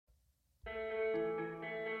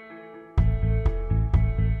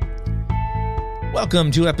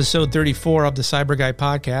Welcome to episode 34 of the Cyber Guy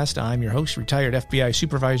podcast. I'm your host, retired FBI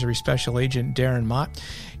Supervisory Special Agent Darren Mott.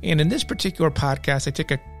 And in this particular podcast, I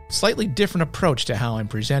take a slightly different approach to how I'm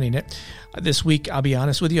presenting it. This week, I'll be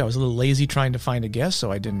honest with you, I was a little lazy trying to find a guest,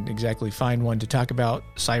 so I didn't exactly find one to talk about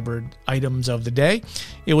cyber items of the day.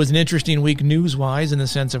 It was an interesting week news-wise in the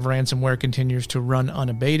sense of ransomware continues to run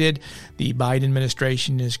unabated. The Biden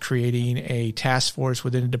administration is creating a task force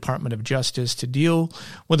within the Department of Justice to deal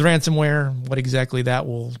with ransomware. What exactly that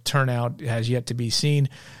will turn out has yet to be seen.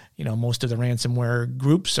 You know, most of the ransomware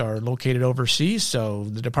groups are located overseas, so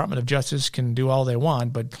the Department of Justice can do all they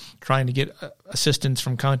want, but trying to get assistance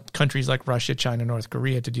from countries like Russia, China, North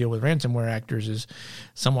Korea to deal with ransomware actors is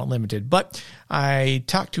somewhat limited. But I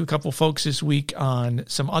talked to a couple folks this week on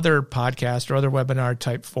some other podcasts or other webinar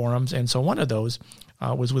type forums, and so one of those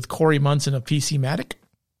was with Corey Munson of PC Matic.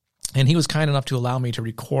 And he was kind enough to allow me to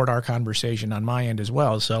record our conversation on my end as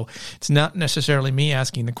well. So it's not necessarily me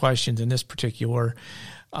asking the questions in this particular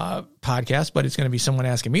podcast, but it's going to be someone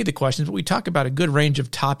asking me the questions. But we talk about a good range of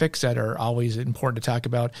topics that are always important to talk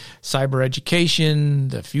about: cyber education,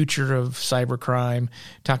 the future of cybercrime,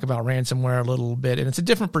 talk about ransomware a little bit. And it's a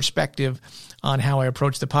different perspective on how I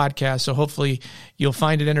approach the podcast. So hopefully you'll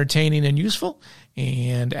find it entertaining and useful.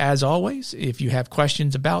 And as always, if you have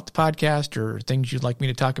questions about the podcast or things you'd like me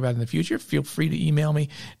to talk about in the future, feel free to email me,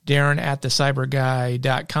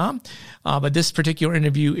 Darren@thecyberguy.com. But this particular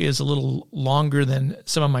interview is a little longer than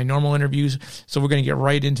some of my normal interviews. So we're going to get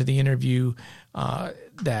right into the interview I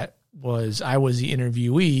was the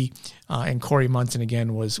interviewee, and Corey Munson,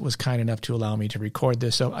 again, was kind enough to allow me to record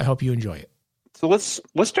this. So I hope you enjoy it. So let's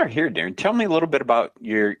start here, Darren. Tell me a little bit about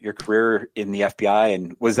your career in the FBI,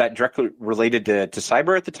 and was that directly related to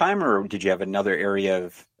cyber at the time, or did you have another area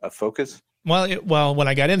of focus? Well, when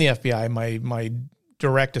I got in the FBI, my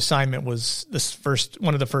direct assignment was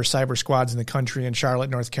one of the first cyber squads in the country in Charlotte,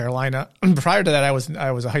 North Carolina. Prior to that, I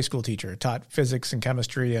was a high school teacher, taught physics and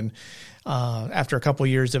chemistry, and after a couple of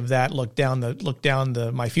years of that, looked down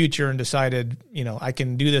my future and decided, I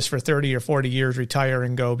can do this for 30 or 40 years, retire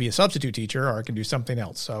and go be a substitute teacher, or I can do something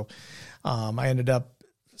else. So I ended up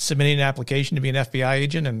submitting an application to be an FBI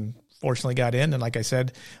agent and fortunately got in. And like I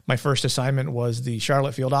said, my first assignment was the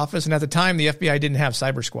Charlotte field office. And at the time, the FBI didn't have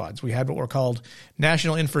cyber squads. We had what were called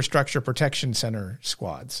National Infrastructure Protection Center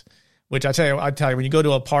squads, which I tell you, when you go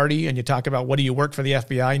to a party and you talk about what do you work for the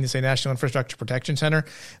FBI and you say National Infrastructure Protection Center,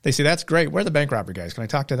 they say, that's great. We're the bank robbery guys. Can I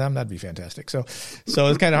talk to them? That'd be fantastic. So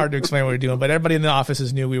it's kind of hard to explain what we're doing, but everybody in the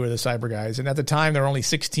offices knew we were the cyber guys. And at the time, there were only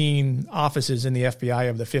 16 offices in the FBI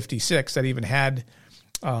of the 56 that even had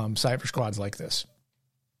cyber squads like this.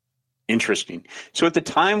 Interesting. So at the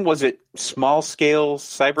time, was it small-scale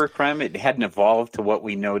cybercrime? It hadn't evolved to what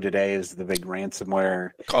we know today as the big ransomware.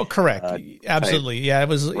 Oh, correct. Absolutely. Yeah, it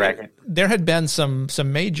was. There had been some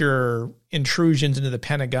major intrusions into the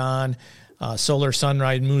Pentagon. Solar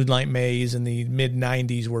Sunrise, Moonlight Maze in the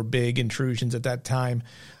mid-'90s were big intrusions at that time.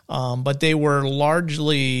 But they were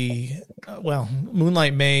largely,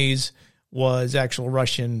 Moonlight Maze was actual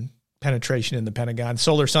Russian penetration in the Pentagon.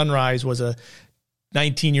 Solar Sunrise was a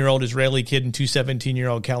 19-year-old Israeli kid and two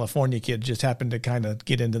 17-year-old California kids just happened to kind of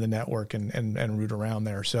get into the network and root around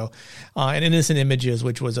there. So, and Innocent Images,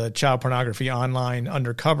 which was a child pornography online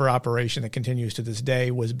undercover operation that continues to this day,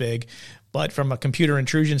 was big. But from a computer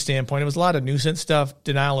intrusion standpoint, it was a lot of nuisance stuff,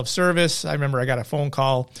 denial of service. I remember I got a phone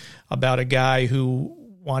call about a guy who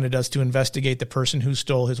wanted us to investigate the person who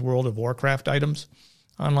stole his World of Warcraft items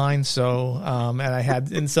online. So, and I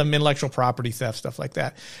had in some intellectual property theft, stuff like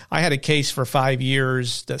that. I had a case for 5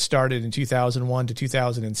 years that started in 2001 to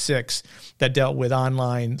 2006 that dealt with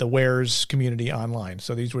online, the wares community online.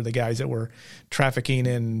 So these were the guys that were trafficking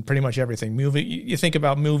in pretty much everything. You think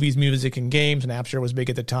about movies, music, and games, and Napster was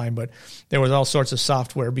big at the time, but there was all sorts of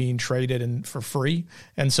software being traded and for free.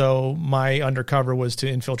 And so my undercover was to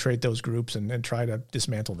infiltrate those groups and try to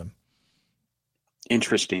dismantle them.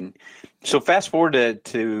 Interesting. So fast forward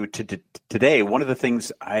to today, one of the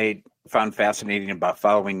things I found fascinating about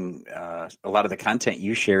following a lot of the content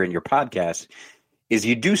you share in your podcast is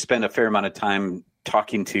you do spend a fair amount of time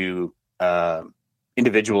talking to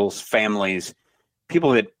individuals, families,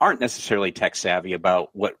 people that aren't necessarily tech savvy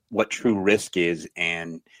about what true risk is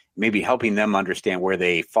and maybe helping them understand where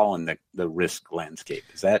they fall in the risk landscape.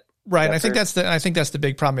 Is that right? And I think that's the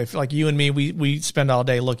big problem. If like you and me, we spend all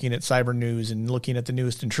day looking at cyber news and looking at the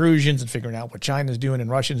newest intrusions and figuring out what China's doing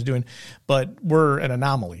and Russia's doing, but we're an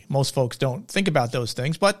anomaly. Most folks don't think about those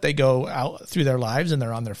things, but they go out through their lives and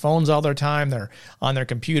they're on their phones all their time. They're on their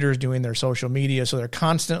computers doing their social media. So they're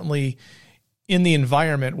constantly in the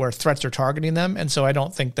environment where threats are targeting them. And so I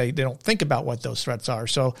don't think they don't think about what those threats are.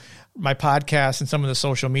 So my podcast and some of the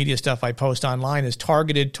social media stuff I post online is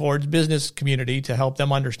targeted towards business community to help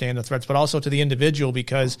them understand the threats, but also to the individual,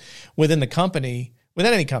 because within any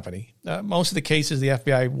company, most of the cases the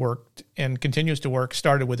FBI worked and continues to work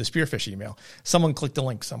started with a spearfish email. Someone clicked a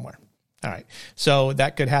link somewhere. All right. So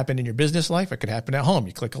that could happen in your business life. It could happen at home.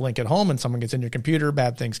 You click a link at home and someone gets in your computer,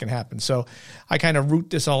 bad things can happen. So I kind of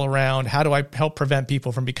root this all around. How do I help prevent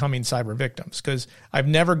people from becoming cyber victims? Because I've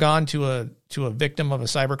never gone to a victim of a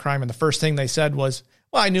cyber crime and the first thing they said was,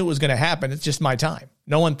 well, I knew it was going to happen. It's just my time.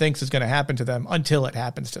 No one thinks it's going to happen to them until it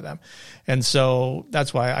happens to them. And so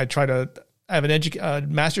that's why I have a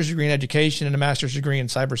master's degree in education and a master's degree in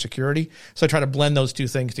cybersecurity. So I try to blend those two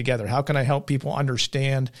things together. How can I help people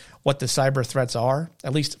understand what the cyber threats are?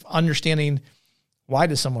 At least understanding, why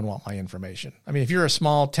does someone want my information? I mean, if you're a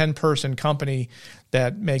small 10-person company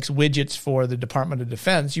that makes widgets for the Department of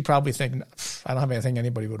Defense, you probably think, I don't have anything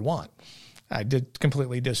anybody would want. I did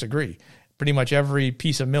completely disagree. Pretty much every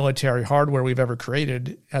piece of military hardware we've ever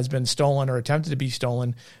created has been stolen or attempted to be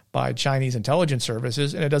stolen by Chinese intelligence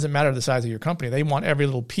services, and it doesn't matter the size of your company. They want every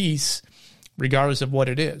little piece, regardless of what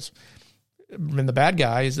it is. And the bad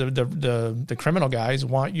guys, the criminal guys,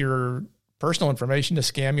 want your personal information to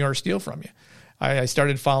scam you or steal from you. I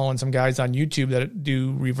started following some guys on YouTube that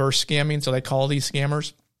do reverse scamming, so they call these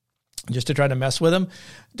scammers just to try to mess with them.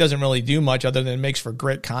 It doesn't really do much other than it makes for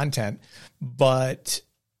great content, but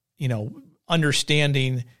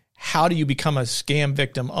understanding how do you become a scam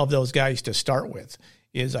victim of those guys to start with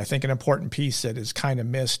is, I think, an important piece that is kind of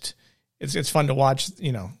missed. It's fun to watch,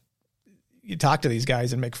 you talk to these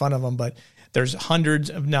guys and make fun of them, but there's hundreds,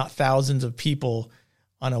 if not thousands of people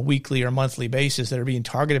on a weekly or monthly basis that are being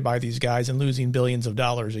targeted by these guys and losing billions of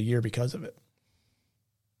dollars a year because of it.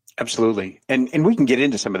 Absolutely. And we can get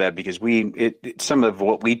into some of that because some of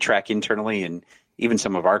what we track internally and even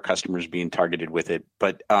some of our customers being targeted with it.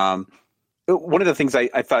 But one of the things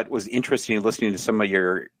I thought was interesting listening to some of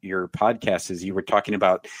your podcasts is you were talking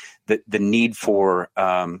about the need for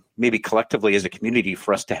maybe collectively as a community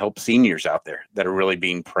for us to help seniors out there that are really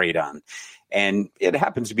being preyed on. And it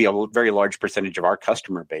happens to be a very large percentage of our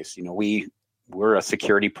customer base. We're a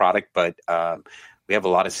security product, but we have a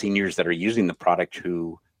lot of seniors that are using the product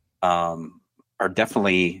who are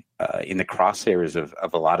definitely in the crosshairs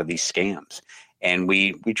of a lot of these scams. And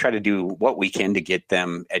we try to do what we can to get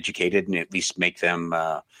them educated and at least make them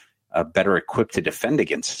better equipped to defend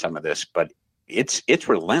against some of this. But it's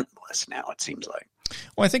relentless now, it seems like.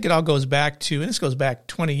 Well, I think it all goes back to, and this goes back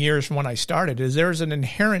 20 years from when I started, is there's an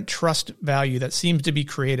inherent trust value that seems to be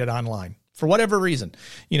created online. For whatever reason,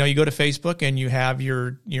 you go to Facebook and you have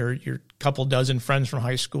your couple dozen friends from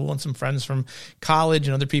high school and some friends from college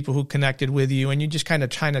and other people who connected with you, and you just kind of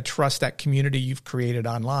trying to trust that community you've created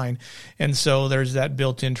online. And so there's that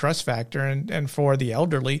built-in trust factor. And for the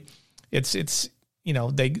elderly, it's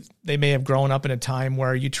they may have grown up in a time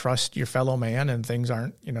where you trust your fellow man and things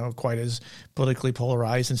aren't quite as politically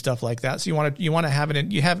polarized and stuff like that. So you want to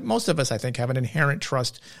have most of us, I think, have an inherent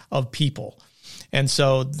trust of people. And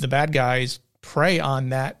so the bad guys prey on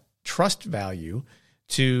that trust value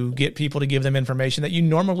to get people to give them information that you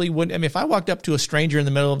normally wouldn't. I mean, if I walked up to a stranger in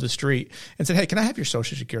the middle of the street and said, hey, can I have your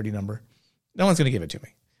social security number? No one's going to give it to me.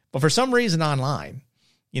 But for some reason online,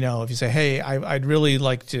 if you say, hey, I'd really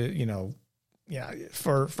like to,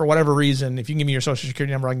 for whatever reason, if you can give me your social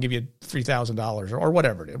security number, I can give you $3,000 or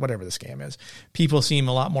whatever the scam is. People seem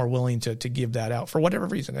a lot more willing to give that out for whatever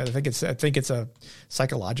reason. I think it's a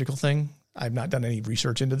psychological thing. I've not done any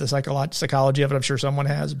research into the psychology of it. I'm sure someone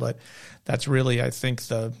has, but that's really, I think,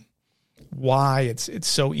 the why it's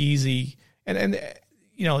so easy. And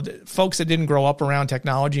folks that didn't grow up around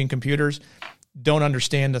technology and computers don't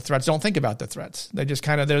understand the threats, don't think about the threats. They just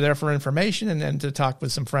they're there for information and then to talk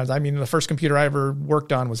with some friends. I mean, the first computer I ever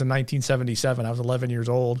worked on was in 1977. I was 11 years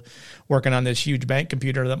old working on this huge bank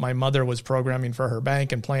computer that my mother was programming for her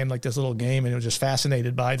bank and playing like this little game. And I was just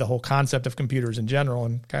fascinated by the whole concept of computers in general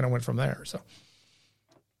and kind of went from there. So,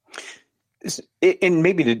 and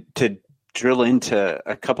maybe to drill into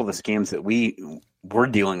a couple of the scams that we're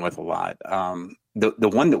dealing with a lot. The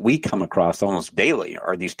one that we come across almost daily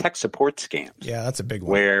are these tech support scams. Yeah, that's a big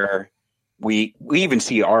one. Where we even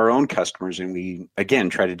see our own customers, and we again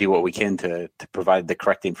try to do what we can to provide the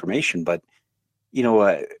correct information. But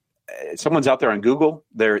someone's out there on Google,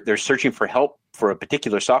 they're searching for help for a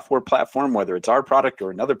particular software platform, whether it's our product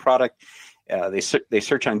or another product. They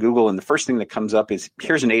search on Google, and the first thing that comes up is,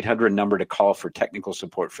 here's an 800 number to call for technical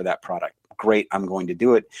support for that product. Great, I'm going to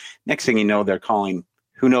do it. Next thing you know, they're calling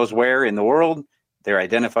who knows where in the world. They're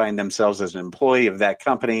identifying themselves as an employee of that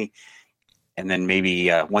company. And then maybe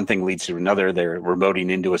one thing leads to another. They're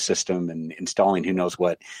remoting into a system and installing who knows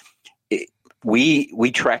what.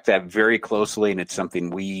 We track that very closely, and it's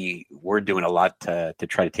something we're doing a lot to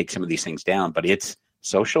try to take some of these things down. But it's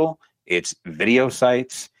social, it's video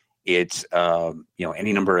sites, it's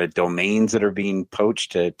any number of domains that are being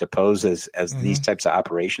poached to pose as these types of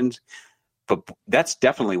operations. But that's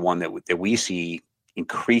definitely one that we see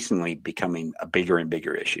increasingly becoming a bigger and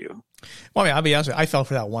bigger issue. Well, I mean, I'll be honest with you, I fell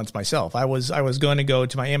for that once myself. I was going to go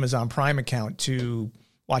to my Amazon Prime account to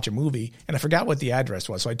watch a movie, and I forgot what the address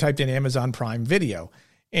was. So I typed in Amazon Prime Video,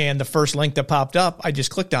 and the first link that popped up, I just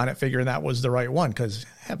clicked on it, figuring that was the right one, because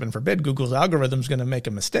heaven forbid Google's algorithm is going to make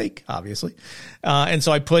a mistake, obviously. And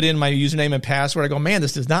so I put in my username and password. I go, man,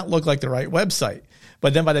 this does not look like the right website.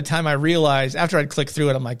 But then by the time I realized, after I'd clicked through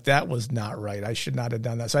it, I'm like, that was not right. I should not have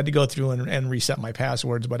done that. So I had to go through and reset my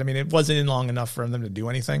passwords. But I mean, it wasn't in long enough for them to do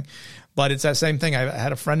anything. But it's that same thing. I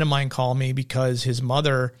had a friend of mine call me because his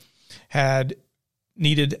mother had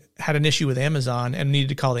an issue with Amazon and needed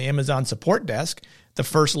to call the Amazon support desk. The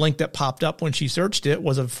first link that popped up when she searched it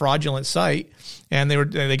was a fraudulent site, and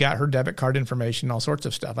they got her debit card information and all sorts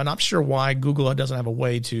of stuff. I'm not sure why Google doesn't have a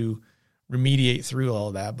way to remediate through all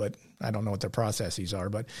of that, but I don't know what their processes are.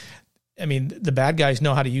 But I mean, the bad guys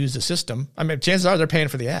know how to use the system. I mean, chances are they're paying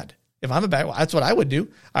for the ad. If I'm that's what I would do.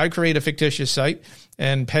 I would create a fictitious site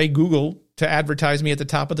and pay Google to advertise me at the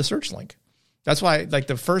top of the search link. That's why, like,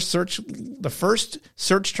 the first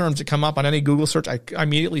search terms that come up on any Google search, I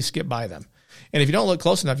immediately skip by them. And if you don't look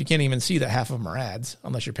close enough, you can't even see that half of them are ads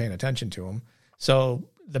unless you're paying attention to them. So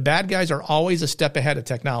the bad guys are always a step ahead of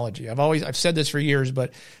technology. I've said this for years,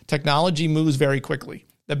 but technology moves very quickly.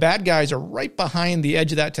 The bad guys are right behind the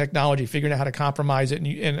edge of that technology, figuring out how to compromise it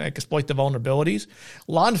and exploit the vulnerabilities.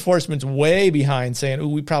 Law enforcement's way behind, saying, "Ooh,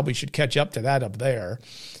 we probably should catch up to that up there."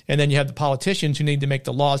 And then you have the politicians who need to make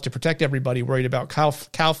the laws to protect everybody, worried about cow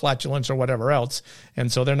flatulence or whatever else. And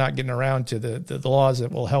so they're not getting around to the laws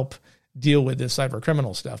that will help deal with this cyber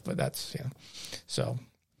criminal stuff. But that's, so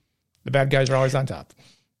the bad guys are always on top.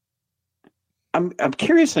 I'm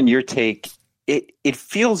curious on your take. It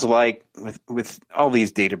feels like with all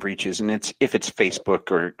these data breaches, and if it's Facebook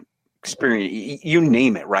or Experian, you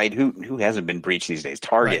name it, right? Who hasn't been breached these days?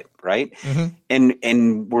 Target, right? Mm-hmm.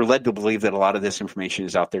 And we're led to believe that a lot of this information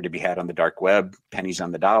is out there to be had on the dark web, pennies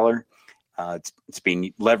on the dollar. It's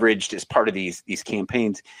being leveraged as part of these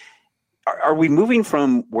campaigns. Are we moving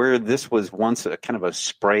from where this was once a kind of a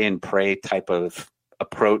spray and pray type of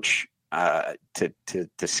approach to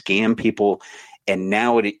scam people, and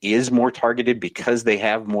now it is more targeted because they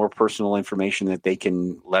have more personal information that they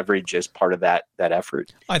can leverage as part of that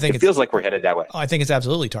effort? I think it feels like we're headed that way. I think it's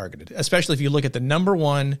absolutely targeted, especially if you look at the number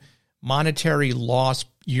one monetary loss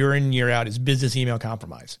year in, year out is business email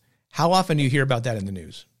compromise. How often do you hear about that in the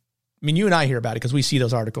news? I mean, you and I hear about it because we see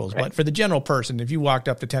those articles, right. But for the general person, if you walked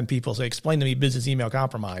up to 10 people, say, explain to me business email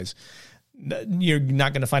compromise, you're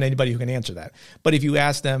not going to find anybody who can answer that. But if you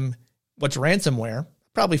ask them, what's ransomware?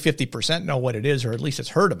 Probably 50% know what it is, or at least has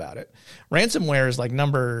heard about it. Ransomware is like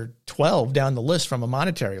number 12 down the list from a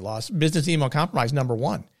monetary loss. Business email compromise, number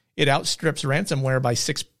 1. It outstrips ransomware by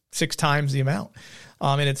six times the amount.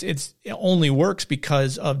 And it only works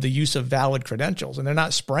because of the use of valid credentials, and they're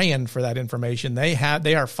not spraying for that information. They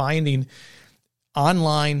are finding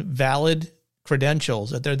online valid credentials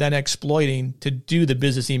that they're then exploiting to do the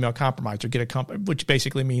business email compromise, or get a company, which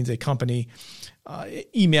basically means a company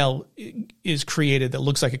email is created that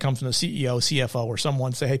looks like it comes from the CEO, CFO, or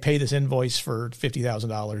someone say, hey, pay this invoice for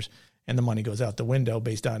 $50,000. And the money goes out the window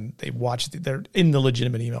based on they're in the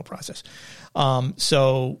legitimate email process.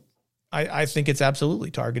 So I think it's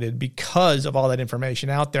absolutely targeted because of all that information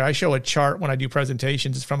out there. I show a chart when I do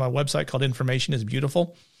presentations. It's from a website called Information is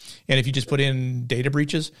Beautiful. And if you just put in data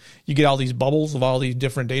breaches, you get all these bubbles of all these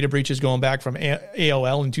different data breaches going back from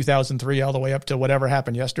AOL in 2003 all the way up to whatever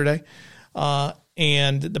happened yesterday.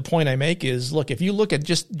 And the point I make is, look, if you look at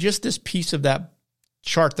just this piece of that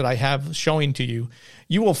chart that I have showing to you,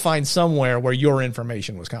 you will find somewhere where your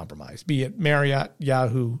information was compromised, be it Marriott,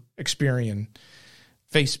 Yahoo, Experian,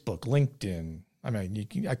 Facebook, LinkedIn. I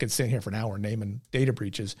mean, I could sit here for an hour naming data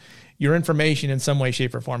breaches. Your information in some way,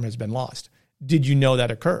 shape, or form has been lost. Did you know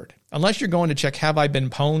that occurred? Unless you're going to check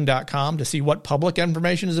haveibeenpwned.com to see what public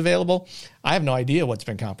information is available, I have no idea what's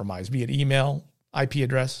been compromised, be it email, IP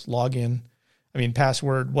address, login,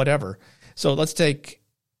 password, whatever. So let's take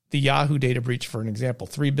the Yahoo data breach for an example.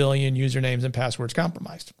 3 billion usernames and passwords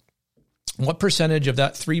compromised. What percentage of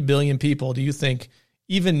that 3 billion people do you think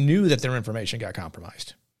even knew that their information got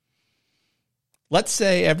compromised? Let's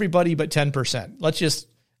say everybody but 10%.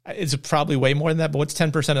 It's probably way more than that, but what's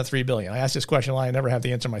 10% of 3 billion? I asked this question a lot. I never have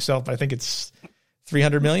the answer myself, but I think it's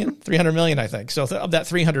 300 million, 300 million, I think. So of that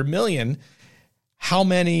 300 million, how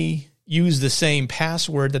many use the same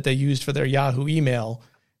password that they used for their Yahoo email,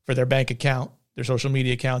 for their bank account, their social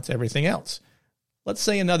media accounts, everything else? Let's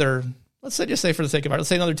say just say for the sake of it, let's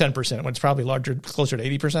say another 10%, when it's probably larger, closer to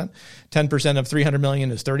 80%. 10% of 300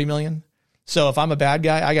 million is 30 million. So if I'm a bad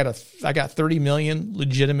guy, I got 30 million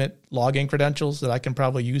legitimate login credentials that I can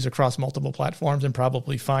probably use across multiple platforms and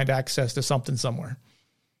probably find access to something somewhere.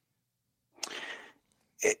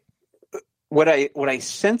 What I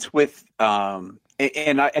sense with, and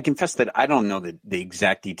I confess that I don't know the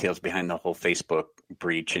exact details behind the whole Facebook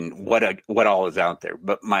breach and what all is out there,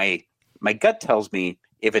 but my gut tells me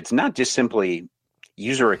if it's not just simply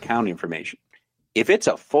user account information, if it's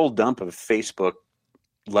a full dump of Facebook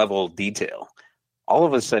level detail, all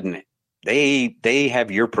of a sudden they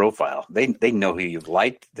have your profile. They know who you've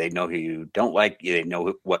liked. They know who you don't like. They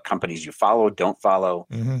know what companies you follow, don't follow.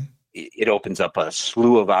 Mm-hmm. It opens up a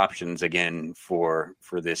slew of options again for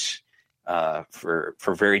this for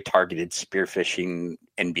very targeted spear phishing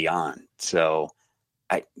and beyond. So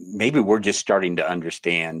maybe we're just starting to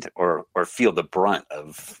understand or feel the brunt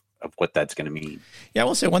of what that's going to mean. Yeah, I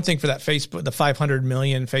will say one thing for that Facebook, the 500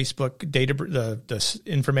 million Facebook data, the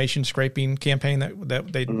information scraping campaign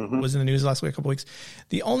that they was in the news last week, a couple weeks.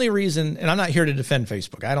 The only reason, and I'm not here to defend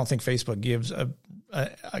Facebook, I don't think Facebook gives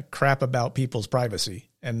a crap about people's privacy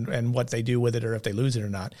and what they do with it or if they lose it or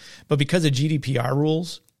not. But because of GDPR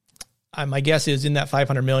rules, my guess is in that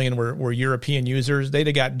 500 million were European users. They'd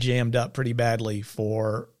have got jammed up pretty badly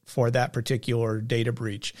for that particular data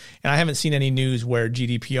breach. And I haven't seen any news where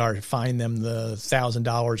GDPR fined them the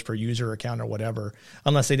 $1,000 per user account or whatever,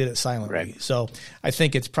 unless they did it silently. Right. So I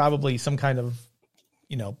think it's probably some kind of,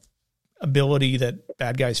 ability that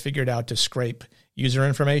bad guys figured out to scrape user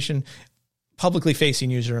information, publicly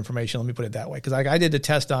facing user information. Let me put it that way. Cause I did the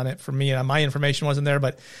test on it for me and my information wasn't there,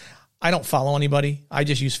 but I don't follow anybody. I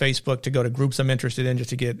just use Facebook to go to groups I'm interested in just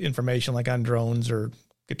to get information like on drones or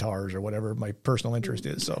guitars or whatever my personal interest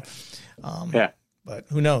is. So, but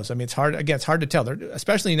who knows? I mean, it's hard. Again, it's hard to tell.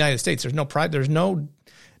 Especially in the United States, there's no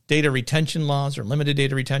data retention laws or limited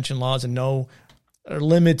data retention laws and no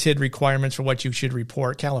limited requirements for what you should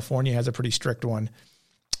report. California has a pretty strict one.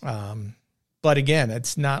 But again,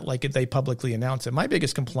 it's not like they publicly announce it. My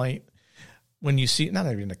biggest complaint when you see, not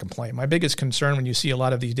even a complaint, my biggest concern when you see a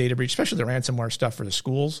lot of these data breaches, especially the ransomware stuff for the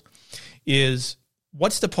schools, is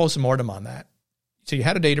what's the postmortem on that? So you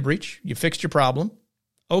had a data breach, you fixed your problem.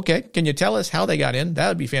 Okay, can you tell us how they got in? That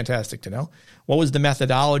would be fantastic to know. What was the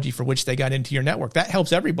methodology for which they got into your network? That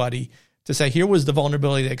helps everybody to say, here was the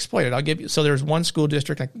vulnerability they exploited. I'll give you, so there's one school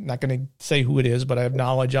district, I'm not going to say who it is, but I have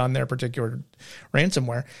knowledge on their particular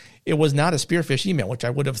ransomware. It was not a spearfish email, which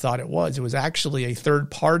I would have thought it was. It was actually a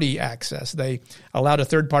third-party access. They allowed a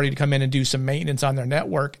third party to come in and do some maintenance on their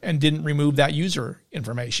network and didn't remove that user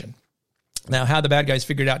information. Now, how the bad guys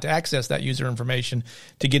figured out to access that user information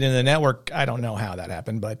to get into the network, I don't know how that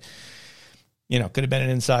happened, but, could have been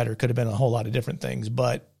an insider, could have been a whole lot of different things.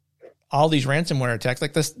 But all these ransomware attacks,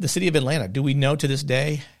 like the city of Atlanta, do we know to this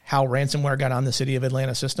day how ransomware got on the city of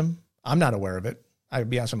Atlanta system? I'm not aware of it. I'd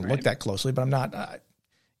be honest, I haven't looked that closely, but I'm not.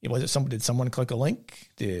 Did someone click a link?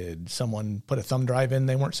 Did someone put a thumb drive in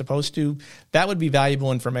they weren't supposed to? That would be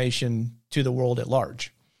valuable information to the world at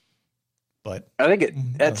large. But I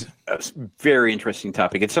think that's a very interesting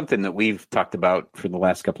topic. It's something that we've talked about for the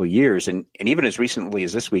last couple of years. And even as recently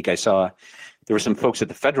as this week, I saw there were some folks at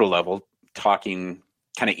the federal level talking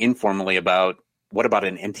kind of informally about what about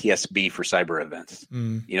an NTSB for cyber events?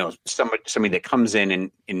 Somebody that comes in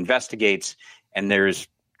and investigates, and there's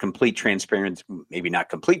complete transparency, maybe not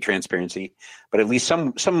complete transparency, but at least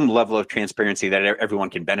some level of transparency that everyone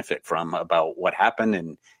can benefit from about what happened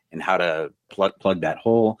and how to plug that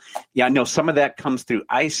hole. Yeah, I know some of that comes through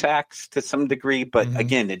ISACs to some degree, but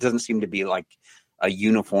again, it doesn't seem to be like a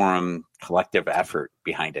uniform collective effort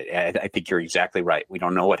behind it. I think you're exactly right. We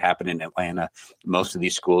don't know what happened in Atlanta. Most of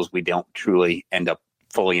these schools, we don't truly end up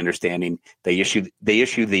fully understanding. They issue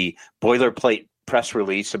the boilerplate press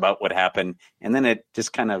release about what happened, and then it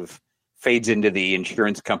just kind of fades into the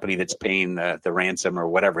insurance company that's paying the ransom or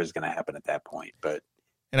whatever is going to happen at that point.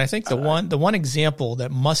 And I think the one example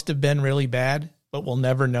that must have been really bad, but we'll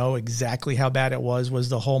never know exactly how bad it was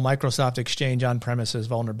the whole Microsoft Exchange on-premises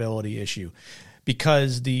vulnerability issue.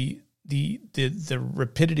 Because the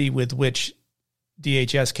rapidity with which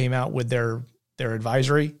DHS came out with their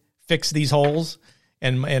advisory, fix these holes,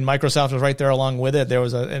 and Microsoft was right there along with it. There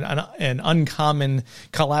was an uncommon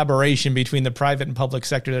collaboration between the private and public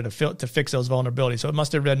sector to fix those vulnerabilities. So it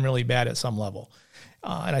must have been really bad at some level.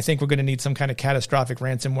 And I think we're going to need some kind of catastrophic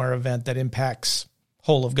ransomware event that impacts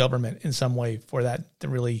whole of government in some way for that to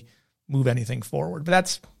really move anything forward.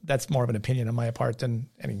 But that's more of an opinion on my part than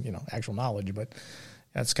any, actual knowledge. But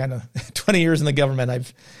that's kind of 20 years in the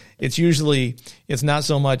government. It's not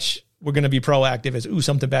so much we're going to be proactive as,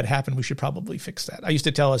 something bad happened, we should probably fix that. I used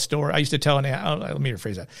to tell let me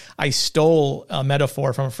rephrase that. I stole a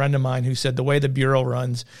metaphor from a friend of mine who said the way the Bureau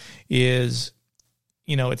runs is,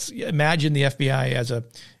 imagine the FBI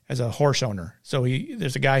as a horse owner. So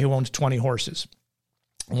there's a guy who owns 20 horses.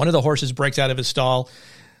 One of the horses breaks out of his stall,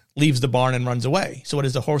 leaves the barn and runs away. So what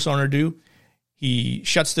does the horse owner do? He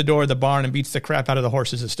shuts the door of the barn and beats the crap out of the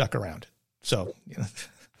horses that stuck around. So,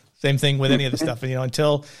 same thing with any of the stuff.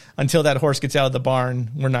 Until that horse gets out of the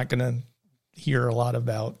barn, we're not going to hear a lot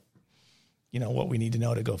about, what we need to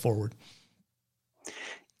know to go forward.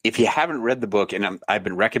 If you haven't read the book, and I've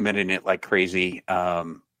been recommending it like crazy,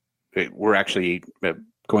 we're actually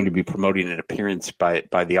going to be promoting an appearance by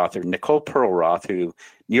the author Nicole Perlroth, who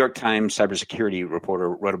New York Times cybersecurity reporter,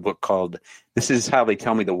 wrote a book called "This Is How They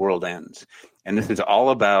Tell Me the World Ends," and this is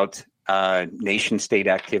all about nation-state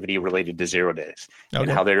activity related to 0 days, and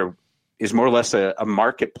how there is more or less a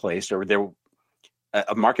marketplace, or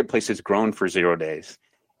a marketplace has grown for 0 days,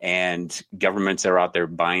 and governments are out there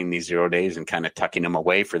buying these 0 days and kind of tucking them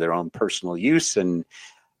away for their own personal use, and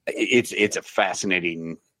it's a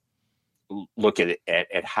fascinating look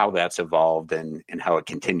at how that's evolved and how it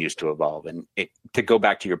continues to evolve. And to go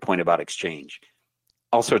back to your point about exchange,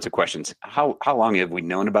 all sorts of questions. How long have we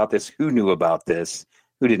known about this? Who knew about this?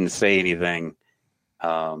 Who didn't say anything?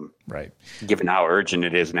 Right. Given how urgent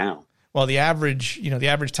it is now. Well, the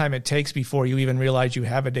average time it takes before you even realize you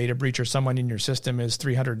have a data breach or someone in your system is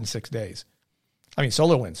 306 days. I mean,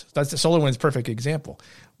 SolarWinds. That's the SolarWinds perfect example.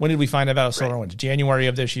 When did we find out about SolarWinds? Right. January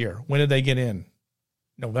of this year. When did they get in?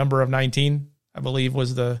 November of 19, I believe,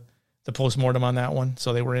 was the postmortem on that one.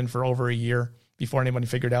 So they were in for over a year before anybody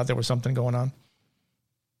figured out there was something going on.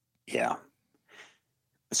 Yeah.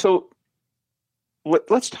 So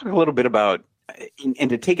let's talk a little bit about, and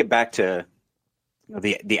to take it back to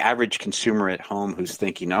the average consumer at home who's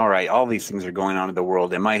thinking, all right, all these things are going on in the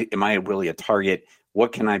world. Am I really a target?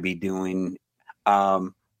 What can I be doing?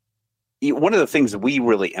 One of the things that we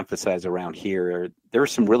really emphasize around here there are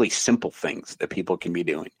some really simple things that people can be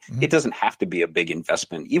doing. Mm-hmm. It doesn't have to be a big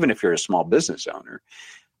investment, even if you're a small business owner.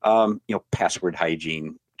 Password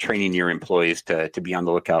hygiene, training your employees to be on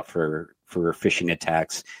the lookout for phishing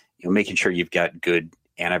attacks, making sure you've got good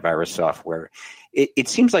antivirus software. It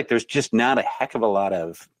seems like there's just not a heck of a lot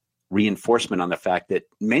of reinforcement on the fact that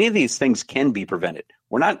many of these things can be prevented.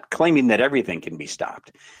 We're not claiming that everything can be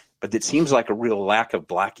stopped, but it seems like a real lack of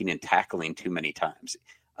blocking and tackling too many times.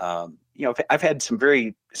 I've had some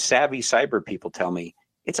very savvy cyber people tell me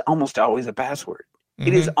it's almost always a password. Mm-hmm.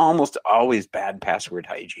 It is almost always bad password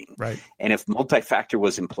hygiene. Right. And if multi-factor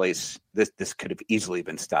was in place, this could have easily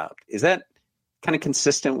been stopped. Is that kind of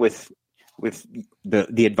consistent with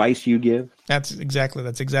the advice you give? That's exactly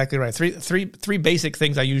right. Three basic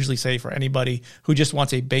things I usually say for anybody who just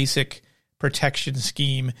wants a basic protection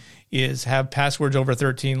scheme is have passwords over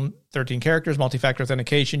 13 characters, multi-factor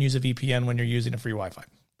authentication, use a VPN when you're using a free Wi-Fi.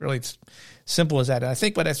 Really, it's simple as that. And I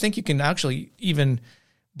think you can actually even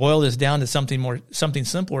boil this down to something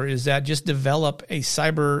simpler, is that just develop a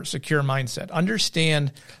cyber secure mindset.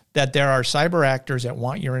 Understand that there are cyber actors that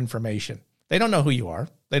want your information. They don't know who you are.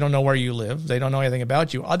 They don't know where you live. They don't know anything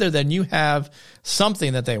about you other than you have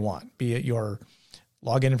something that they want, be it your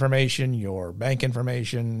login information, your bank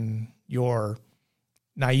information, your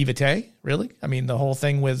naivete, really. I mean, the whole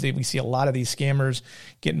thing we see a lot of these scammers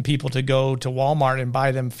getting people to go to Walmart and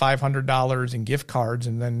buy them $500 in gift cards,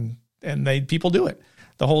 and people do it.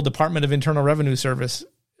 The whole Department of Internal Revenue Service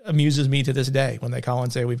amuses me to this day when they call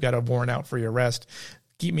and say, we've got a warrant out for your arrest.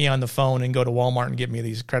 Keep me on the phone and go to Walmart and get me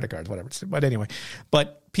these credit cards, whatever. But anyway,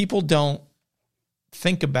 people don't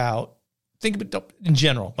think about in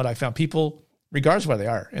general. What I found, people, regardless of where they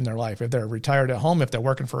are in their life, if they're retired at home, if they're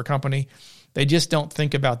working for a company, they just don't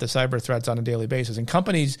think about the cyber threats on a daily basis. And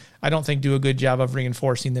companies, I don't think, do a good job of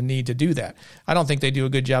reinforcing the need to do that. I don't think they do a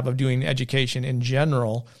good job of doing education in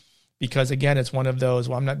general, because again, it's one of those,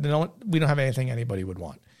 we don't have anything anybody would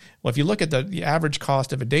want. Well, if you look at the average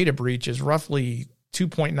cost of a data breach is roughly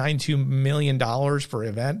 $2.92 million per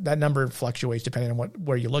event. That number fluctuates depending on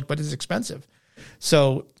where you look, but it's expensive.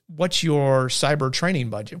 So what's your cyber training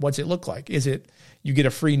budget? What's it look like? Is it you get a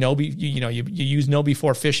free Nobi, you use Nobi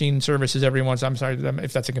for phishing services every once? I'm sorry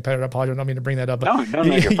if that's a competitor. I apologize. I don't mean to bring that up. But no,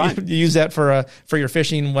 you're fine. You use that for your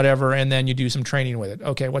phishing, whatever, and then you do some training with it.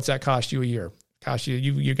 Okay, what's that cost you a year?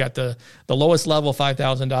 You got the lowest level,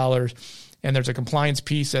 $5,000. And there's a compliance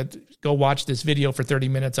piece that go watch this video for 30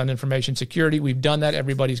 minutes on information security. We've done that.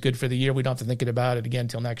 Everybody's good for the year. We don't have to think about it again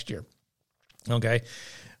until next year. Okay.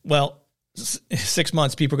 Well, 6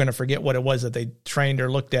 months, people are going to forget what it was that they trained or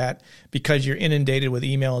looked at because you're inundated with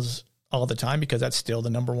emails all the time, because that's still the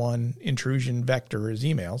number one intrusion vector is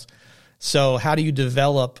emails. So how do you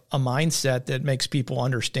develop a mindset that makes people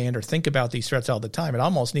understand or think about these threats all the time? It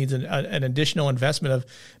almost needs an additional investment of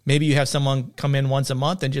maybe you have someone come in once a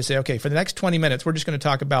month and just say, okay, for the next 20 minutes, we're just going to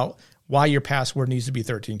talk about why your password needs to be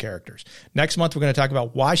 13 characters. Next month, we're going to talk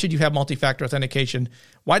about why should you have multi-factor authentication?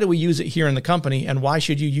 Why do we use it here in the company? And why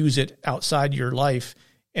should you use it outside your life?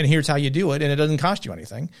 And here's how you do it, and it doesn't cost you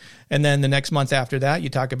anything. And then the next month after that, you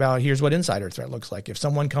talk about here's what insider threat looks like. If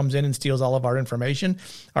someone comes in and steals all of our information,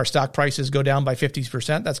 our stock prices go down by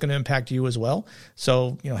 50%, that's going to impact you as well.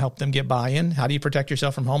 So, help them get buy-in. How do you protect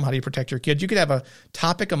yourself from home? How do you protect your kids? You could have a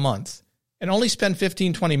topic a month and only spend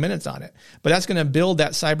 15, 20 minutes on it. But that's going to build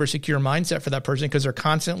that cyber secure mindset for that person because they're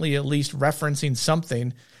constantly at least referencing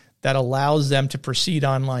something that allows them to proceed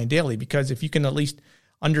online daily. Because if you can at least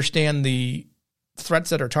understand the threats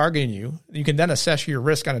that are targeting you, you can then assess your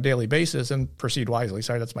risk on a daily basis and proceed wisely.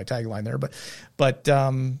 Sorry, that's my tagline there, but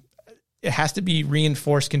it has to be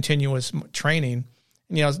reinforced continuous training.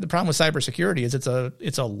 The problem with cybersecurity is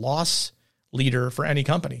it's a loss leader for any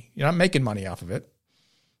company. You're not making money off of it.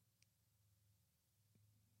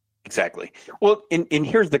 Exactly. Well, and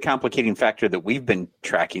here's the complicating factor that we've been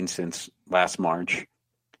tracking since last March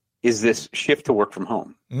is this shift to work from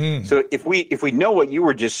home. So if we know what you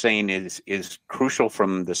were just saying is crucial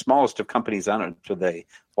from the smallest of companies on to the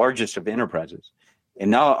largest of enterprises,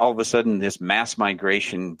 and now all of a sudden this mass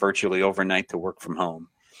migration virtually overnight to work from home,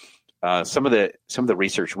 some of the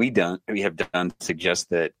research we have done suggests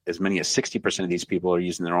that as many as 60% of these people are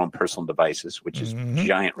using their own personal devices, which is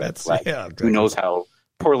giant red flag. Yeah, who knows how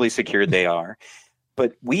poorly secured they are?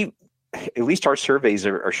 But at least our surveys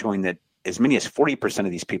are showing that as many as 40%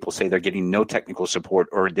 of these people say they're getting no technical support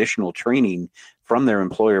or additional training from their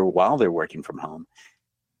employer while they're working from home.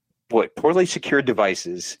 Boy, poorly secured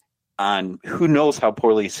devices on who knows how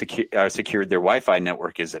poorly secured their Wi-Fi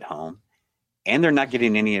network is at home, and they're not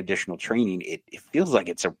getting any additional training. It feels like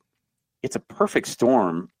it's a perfect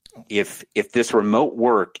storm if this remote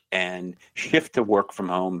work and shift to work from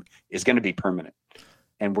home is going to be permanent.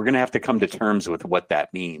 And we're going to have to come to terms with what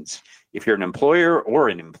that means if you're an employer or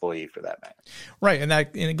an employee for that matter. Right. And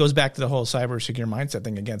it goes back to the whole cyber secure mindset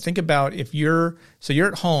thing again. Think about if you're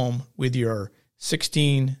at home with your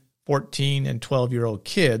 16, 14, and 12-year-old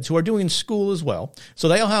kids who are doing school as well. So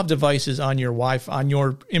they all have devices on your Wi-Fi, on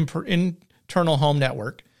your internal home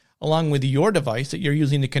network, along with your device that you're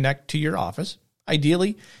using to connect to your office.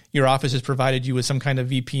 Ideally, your office has provided you with some kind of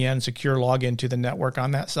VPN secure login to the network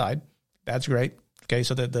on that side. That's great. Okay,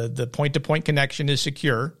 so the point-to-point connection is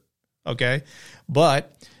secure, okay?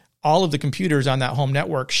 But all of the computers on that home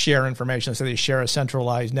network share information. So they share a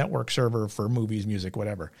centralized network server for movies, music,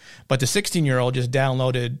 whatever. But the 16-year-old just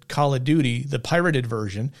downloaded Call of Duty, the pirated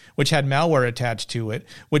version, which had malware attached to it,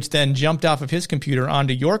 which then jumped off of his computer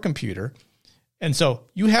onto your computer. And so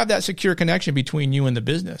you have that secure connection between you and the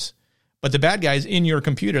business. But the bad guy is in your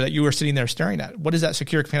computer that you were sitting there staring at. What does that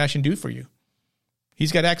secure connection do for you?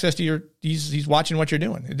 He's got access to he's watching what you're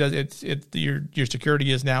doing. Your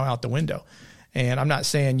security is now out the window. And I'm not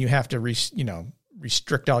saying you have to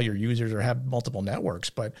restrict all your users or have multiple networks,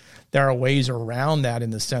 but there are ways around that in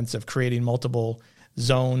the sense of creating multiple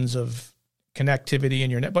zones of connectivity in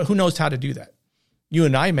your net. But who knows how to do that? You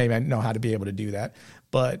and I may know how to be able to do that.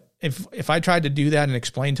 But if I tried to do that and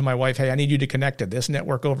explain to my wife, hey, I need you to connect to this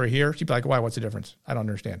network over here, she'd be like, why? What's the difference? I don't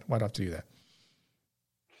understand. Why do I have to do that?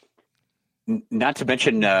 Not to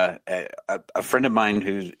mention a friend of mine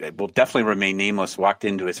who will definitely remain nameless walked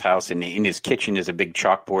into his house, and in his kitchen is a big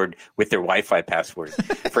chalkboard with their Wi-Fi password.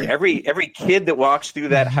 For every kid that walks through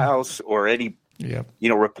that house or any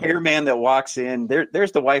repairman that walks in,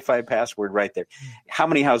 there's the Wi-Fi password right there. How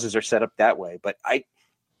many houses are set up that way? But I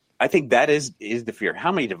think that is the fear.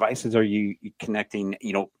 How many devices are you connecting?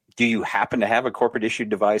 Do you happen to have a corporate issued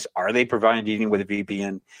device? Are they providing with a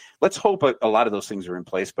VPN? Let's hope a lot of those things are in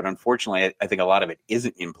place. But unfortunately, I think a lot of it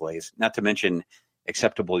isn't in place, not to mention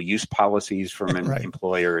acceptable use policies from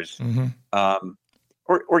employers,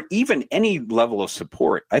 or even any level of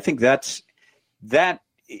support. I think that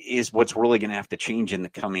is what's really going to have to change in the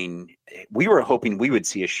coming. We were hoping we would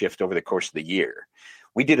see a shift over the course of the year.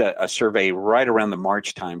 We did a survey right around the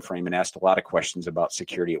March timeframe and asked a lot of questions about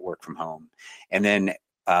security at work from home. And then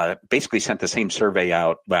basically sent the same survey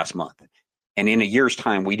out last month. And in a year's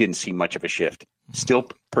time, we didn't see much of a shift. Still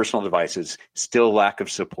personal devices, still lack of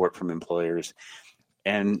support from employers.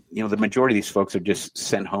 And, the majority of these folks are just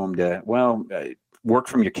sent home to, work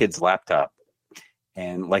from your kid's laptop.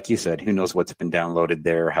 And like you said, who knows what's been downloaded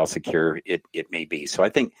there, how secure it may be. So I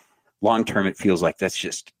think long term, it feels like that's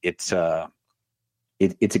just, it's a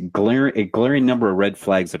glaring number of red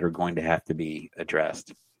flags that are going to have to be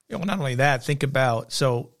addressed. Well, not only that, think about,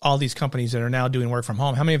 so all these companies that are now doing work from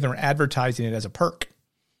home, how many of them are advertising it as a perk?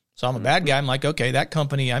 So I'm a bad guy. I'm like, okay, that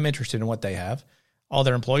company, I'm interested in what they have. All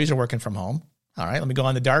their employees are working from home. All right, let me go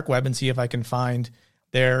on the dark web and see if I can find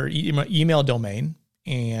their email domain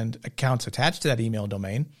and accounts attached to that email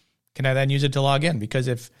domain. Can I then use it to log in? Because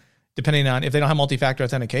depending on if they don't have multi-factor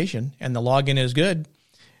authentication and the login is good,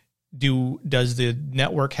 does the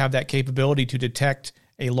network have that capability to detect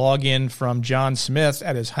a login from John Smith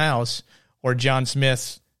at his house or John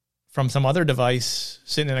Smith from some other device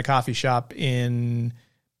sitting in a coffee shop in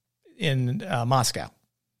Moscow?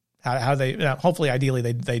 How they hopefully, ideally,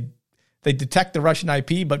 they detect the Russian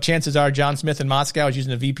IP, but chances are John Smith in Moscow is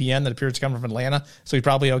using a VPN that appears to come from Atlanta, so he's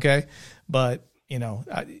probably okay. But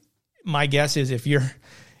my guess is if you're,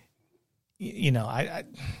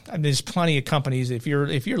 there's plenty of companies. If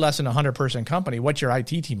you're less than 100-person company, what's your IT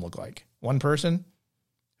team look like? One person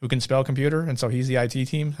who can spell computer, and so he's the IT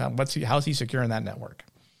team. How's he securing that network?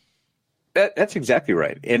 That's exactly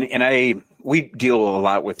right. And we deal a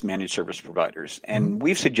lot with managed service providers, and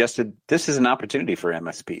we've suggested this is an opportunity for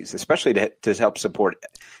MSPs, especially to help support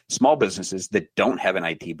small businesses that don't have an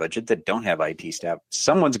IT budget, that don't have IT staff.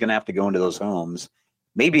 Someone's going to have to go into those homes,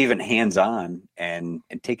 maybe even hands-on, and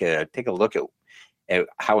take a look at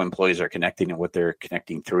how employees are connecting and what they're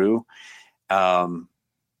connecting through. And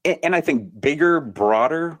I think bigger,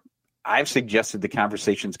 broader, I've suggested the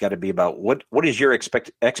conversation's got to be about what is your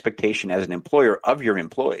expectation as an employer of your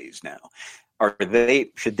employees now?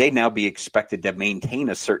 Should they now be expected to maintain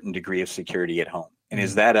a certain degree of security at home? And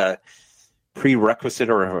is that a prerequisite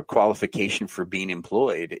or a qualification for being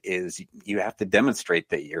employed? Is you have to demonstrate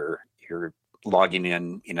that you're logging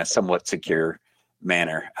in a somewhat secure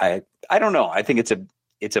manner. I don't know. I think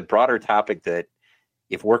it's a broader topic that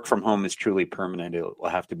if work from home is truly permanent, it will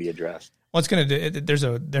have to be addressed. Well, it's going to do. There's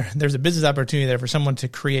a business opportunity there for someone to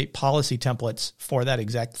create policy templates for that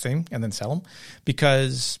exact thing and then sell them,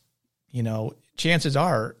 because chances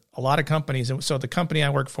are a lot of companies. And so the company I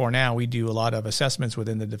work for now, we do a lot of assessments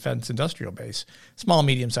within the defense industrial base, small,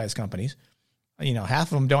 medium-sized companies.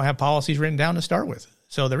 Half of them don't have policies written down to start with,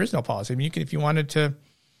 so there is no policy. I mean, if you wanted to,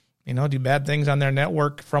 do bad things on their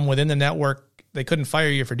network from within the network, they couldn't fire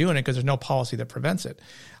you for doing it because there's no policy that prevents it.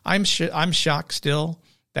 I'm shocked still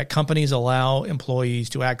that companies allow employees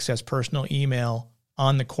to access personal email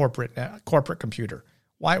on the corporate computer.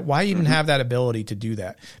 Why even have that ability to do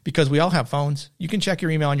that? Because we all have phones. You can check your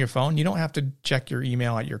email on your phone. You don't have to check your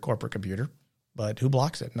email at your corporate computer. But who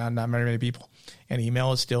blocks it? Not very many people. And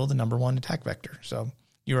email is still the number one attack vector. So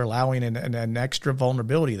you're allowing an extra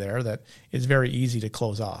vulnerability there that is very easy to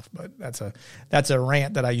close off. But that's a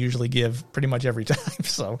rant that I usually give pretty much every time.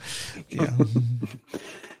 So, yeah.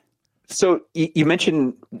 So you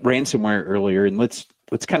mentioned ransomware earlier, and let's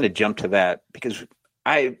kind of jump to that, because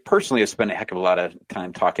I personally have spent a heck of a lot of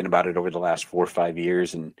time talking about it over the last 4 or 5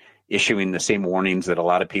 years and issuing the same warnings that a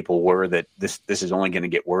lot of people were, that this is only going to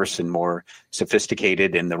get worse and more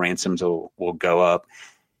sophisticated and the ransoms will go up.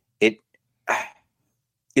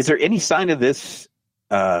 Is there any sign of this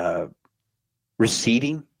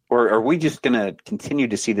receding, or are we just going to continue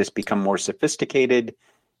to see this become more sophisticated?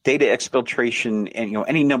 Data exfiltration and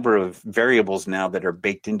any number of variables now that are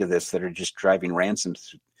baked into this that are just driving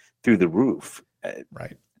ransoms through the roof.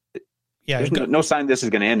 Right. Yeah. There's no sign this is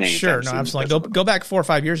going to end anytime Sure. No, soon. absolutely. Go back 4 or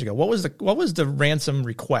 5 years ago. What was the ransom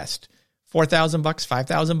request? $4,000,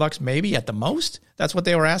 $5,000, maybe at the most. That's what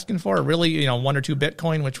they were asking for. Really, 1 or 2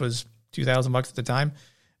 Bitcoin, which was $2,000 at the time.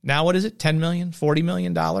 Now what is it? $10 million, $40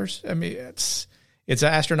 million. I mean, it's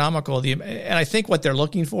astronomical. And I think what they're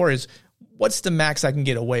looking for is, what's the max I can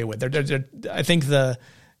get away with? I think the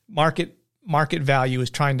market value is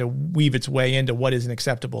trying to weave its way into what is an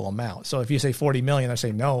acceptable amount. So if you say 40 million, I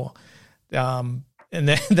say no. And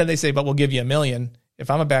then they say, but we'll give you $1 million. If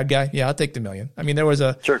I'm a bad guy, yeah, I'll take the $1 million. I mean, there was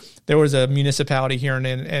a municipality here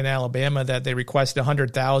in Alabama that they requested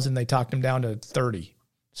 100,000. They talked them down to 30.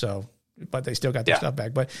 So, but they still got their stuff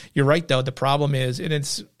back. But you're right, though. The problem is, and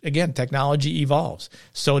it's, again, technology evolves.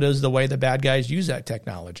 So does the way the bad guys use that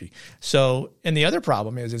technology. So, and the other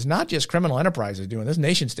problem is, it's not just criminal enterprises doing this.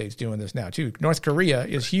 Nation states doing this now, too. North Korea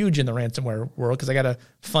is huge in the ransomware world because they got to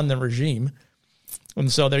fund the regime.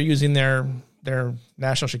 And so they're using their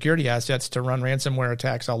national security assets to run ransomware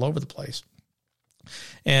attacks all over the place.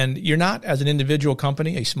 And you're not, as an individual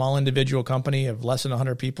company, a small individual company of less than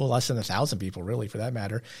 100 people, less than 1,000 people, really, for that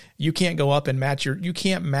matter, you can't go up and you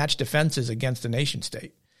can't match defenses against a nation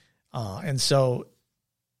state. And so,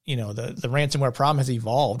 the ransomware problem has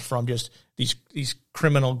evolved from just these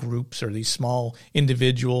criminal groups or these small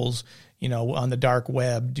individuals, on the dark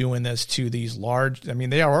web doing this to these large,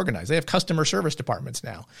 they are organized. They have customer service departments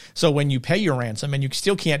now. So when you pay your ransom and you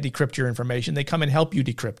still can't decrypt your information, they come and help you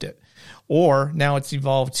decrypt it. Or now it's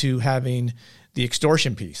evolved to having the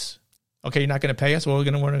extortion piece. Okay, you're not going to pay us? Well,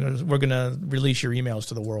 we're going to release your emails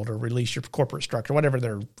to the world or release your corporate structure, whatever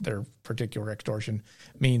their particular extortion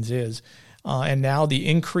means is. And now the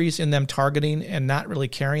increase in them targeting and not really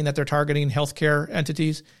caring that they're targeting healthcare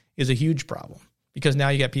entities is a huge problem, because now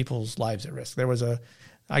you got people's lives at risk.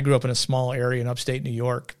 I grew up in a small area in upstate New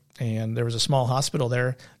York, and there was a small hospital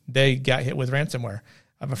there. They got hit with ransomware.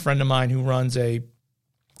 I have a friend of mine who runs a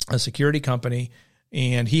security company,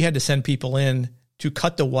 and he had to send people in to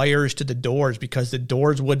cut the wires to the doors because the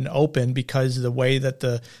doors wouldn't open because of the way that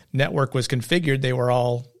the network was configured. They were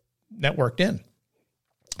all networked in.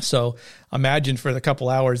 So imagine for the couple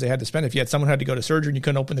hours they had to spend, if you had someone who had to go to surgery and you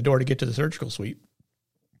couldn't open the door to get to the surgical suite,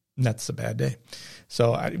 that's a bad day.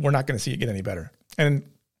 So we're not going to see it get any better. And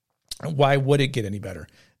why would it get any better?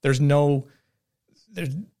 Nothing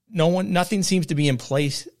seems to be in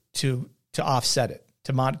place to offset it,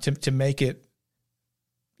 to make it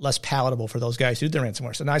less palatable for those guys who do the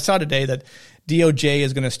ransomware. So now I saw today that DOJ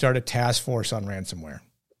is going to start a task force on ransomware.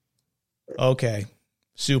 Okay,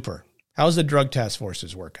 super. How's the drug task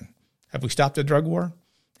forces working? Have we stopped the drug war?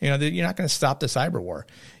 You're not going to stop the cyber war.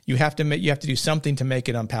 You have to do something to make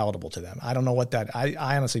it unpalatable to them. I don't know what that.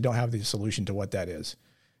 I honestly don't have the solution to what that is.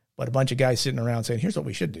 But a bunch of guys sitting around saying, "Here's what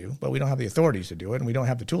we should do," but we don't have the authorities to do it, and we don't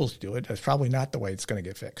have the tools to do it. That's probably not the way it's going to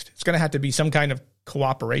get fixed. It's going to have to be some kind of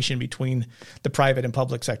cooperation between the private and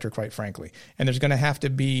public sector, quite frankly. And there's going to have to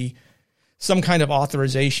be some kind of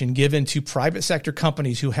authorization given to private sector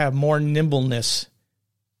companies who have more nimbleness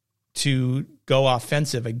to go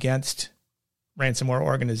offensive against ransomware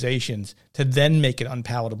organizations to then make it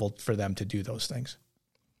unpalatable for them to do those things.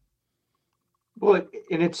 Well,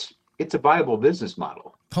 and it's a viable business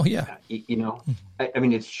model. Oh yeah.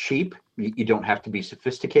 It's cheap. You don't have to be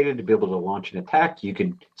sophisticated to be able to launch an attack. You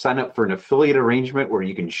can sign up for an affiliate arrangement where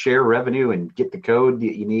you can share revenue and get the code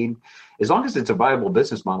that you need. As long as it's a viable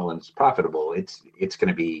business model and it's profitable, it's going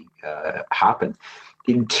to be hopping.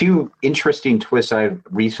 In two interesting twists I've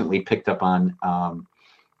recently picked up on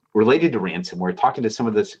related to ransomware, talking to some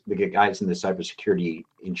of the guys in the cybersecurity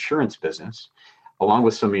insurance business, along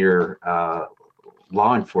with some of your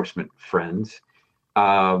law enforcement friends,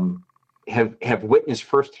 have witnessed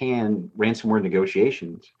firsthand ransomware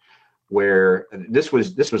negotiations where this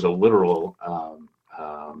was a literal kind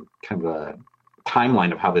of a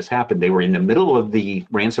timeline of how this happened. They were in the middle of the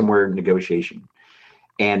ransomware negotiation.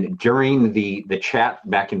 And during the chat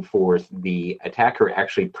back and forth, the attacker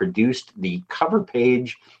actually produced the cover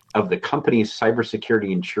page of the company's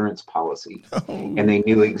cybersecurity insurance policy. And they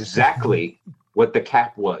knew exactly what the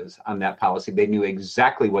cap was on that policy. They knew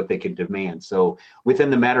exactly what they could demand. So within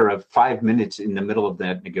the matter of 5 minutes in the middle of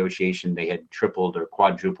that negotiation, they had tripled or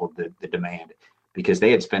quadrupled the demand because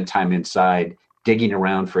they had spent time inside digging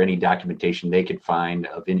around for any documentation they could find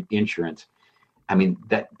of insurance. I mean,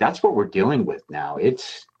 that's what we're dealing with now.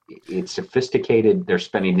 It's sophisticated. They're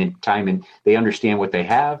spending time and they understand what they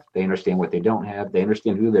have. They understand what they don't have. They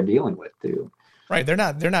understand who they're dealing with too. Right. They're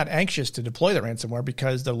not anxious to deploy the ransomware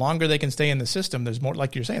because the longer they can stay in the system, there's more,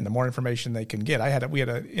 like you're saying, the more information they can get. We had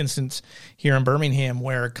an instance here in Birmingham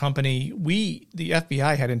where the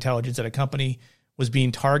FBI had intelligence that a company was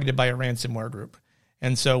being targeted by a ransomware group.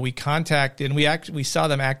 And so we contacted, and we saw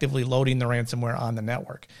them actively loading the ransomware on the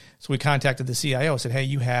network. So we contacted the CIO, said, "Hey,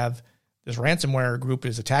 you have this ransomware group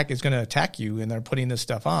is going to attack you, and they're putting this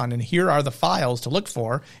stuff on. And here are the files to look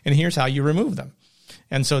for, and here's how you remove them."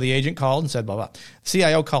 And so the agent called and said, blah, blah. The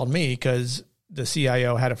CIO called me because the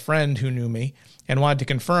CIO had a friend who knew me and wanted to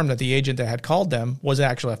confirm that the agent that had called them was an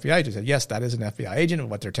actual FBI agent. He said, "Yes, that is an FBI agent, and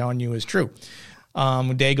what they're telling you is true."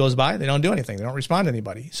 A day goes by, they don't do anything. They don't respond to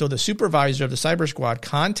anybody. So the supervisor of the cyber squad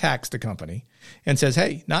contacts the company and says,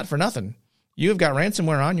 "Hey, not for nothing, you've got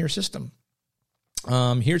ransomware on your system.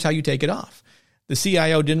 Here's how you take it off." The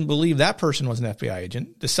CIO didn't believe that person was an FBI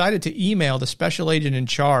agent, decided to email the special agent in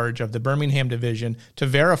charge of the Birmingham division to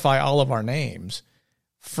verify all of our names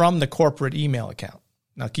from the corporate email account.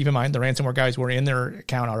 Now, keep in mind, the ransomware guys were in their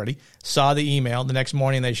account already, saw the email. The next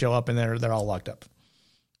morning they show up and they're all locked up.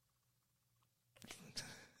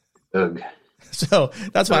 Ugh. So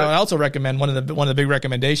that's why I also recommend one of the big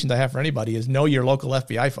recommendations I have for anybody is know your local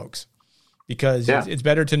FBI folks, because it's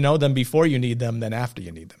better to know them before you need them than after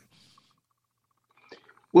you need them.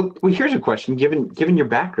 Well, here's a question. Given your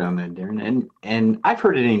background, then, Darren, and I've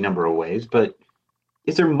heard it any number of ways, but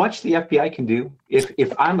is there much the FBI can do?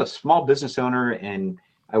 If I'm a small business owner and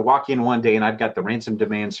I walk in one day and I've got the ransom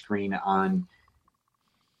demand screen on,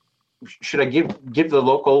 should I give the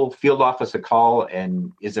local field office a call?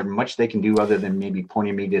 And is there much they can do other than maybe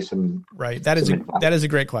pointing me to some? Right. That is a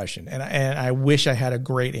great question. And I wish I had a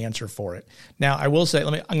great answer for it. Now I will say,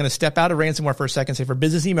 I'm going to step out of ransomware for a second, say for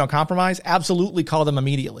business email compromise, absolutely call them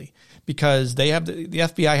immediately, because they have the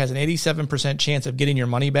FBI has an 87% chance of getting your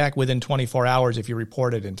money back within 24 hours if you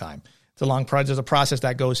report it in time. It's a long process. There's a process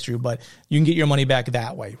that goes through, but you can get your money back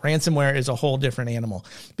that way. Ransomware is a whole different animal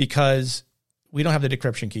because we don't have the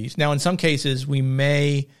decryption keys. Now, in some cases, we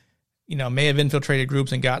may have infiltrated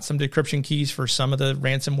groups and got some decryption keys for some of the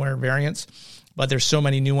ransomware variants, but there's so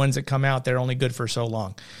many new ones that come out, they're only good for so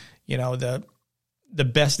long. The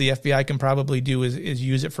best the FBI can probably do is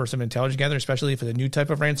use it for some intelligence gathering, especially for the new type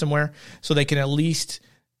of ransomware, so they can at least,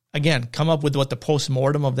 again, come up with what the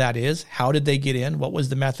postmortem of that is. How did they get in? What was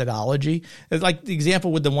the methodology? It's like the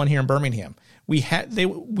example with the one here in Birmingham.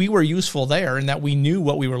 We were useful there in that we knew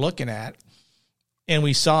what we were looking at, and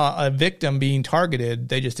we saw a victim being targeted.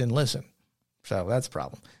 They just didn't listen. So that's a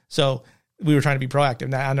problem. So we were trying to be proactive.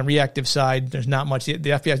 Now, on the reactive side, there's not much. The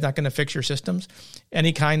FBI is not going to fix your systems.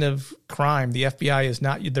 Any kind of crime, the FBI is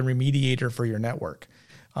not the remediator for your network.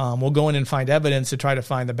 We'll go in and find evidence to try to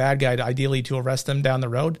find the bad guy, ideally to arrest them down the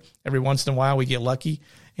road. Every once in a while, we get lucky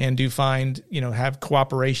and do find, have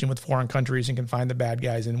cooperation with foreign countries and can find the bad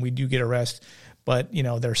guys, and we do get arrested. But,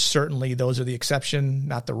 there's certainly, those are the exception,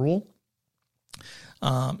 not the rule.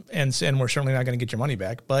 And we're certainly not going to get your money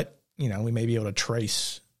back, but, we may be able to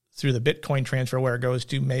trace through the Bitcoin transfer where it goes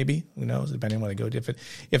to, maybe, who knows, depending on where they go to.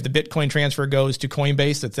 If the Bitcoin transfer goes to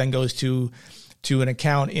Coinbase, that then goes to an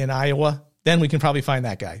account in Iowa, then we can probably find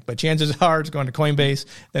that guy. But chances are it's going to Coinbase,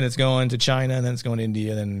 then it's going to China, and then it's going to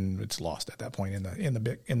India, then it's lost at that point in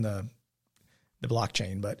the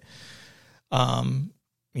blockchain. But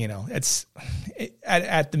it's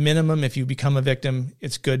at the minimum, if you become a victim,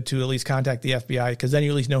 it's good to at least contact the FBI, because then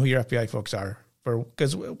you at least know who your FBI folks are.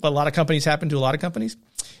 Because what a lot of companies happen to a lot of companies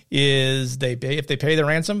is if they pay the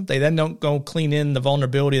ransom, they then don't go clean in the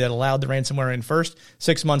vulnerability that allowed the ransomware in first.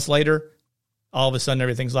 6 months later, all of a sudden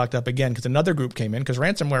everything's locked up again because another group came in. Because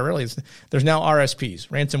ransomware really is, there's now RSPs,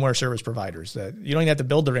 ransomware service providers, that you don't even have to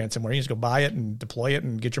build the ransomware. You just go buy it and deploy it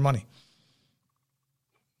and get your money.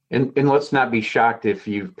 And let's not be shocked if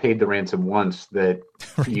you've paid the ransom once that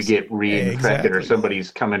you get reinfected exactly. Or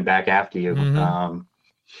somebody's coming back after you. Mm-hmm.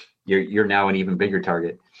 You're now an even bigger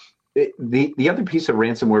target. The other piece of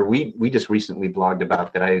ransomware we just recently blogged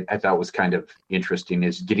about that I thought was kind of interesting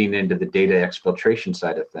is getting into the data exfiltration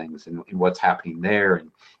side of things and what's happening there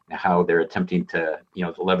and how they're attempting to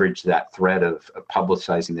leverage that threat of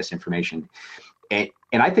publicizing this information. And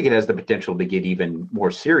I think it has the potential to get even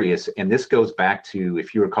more serious. And this goes back to,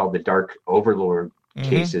 if you recall, the dark overlord mm-hmm.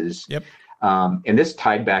 cases. Yep. And this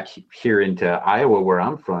tied back here into Iowa, where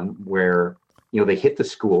I'm from, where they hit the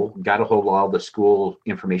school, got a hold of all the school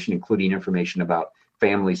information, including information about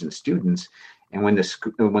families and students. And when the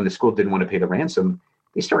school didn't want to pay the ransom,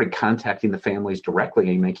 they started contacting the families directly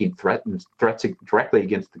and making threats directly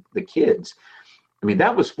against the kids. I mean,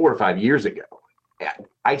 that was 4 or 5 years ago.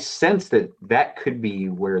 I sense that could be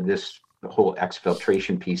where the whole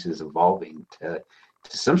exfiltration piece is evolving to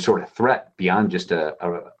some sort of threat beyond just a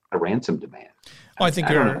ransom demand. Well, I think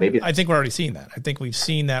we're already seeing that. I think we've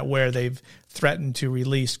seen that where they've threatened to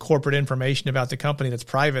release corporate information about the company that's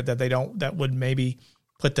private that would maybe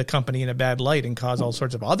put the company in a bad light and cause all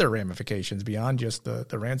sorts of other ramifications beyond just the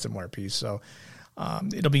ransomware piece. So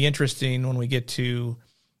it'll be interesting when we get to,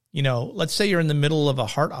 let's say you're in the middle of a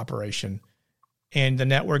heart operation and the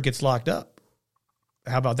network gets locked up.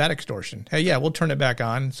 How about that extortion? Hey, yeah, we'll turn it back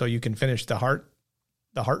on so you can finish the heart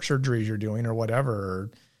surgeries you're doing or whatever.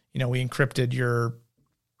 Or, we encrypted your,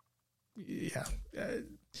 think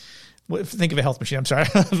of a health machine. I'm sorry.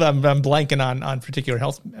 I'm blanking on particular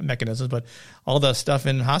health mechanisms, but all the stuff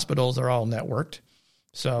in hospitals are all networked.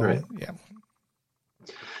 So, right. Yeah.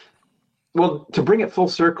 Well, to bring it full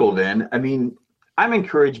circle then, I mean, I'm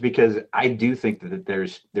encouraged because I do think that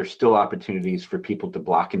there's still opportunities for people to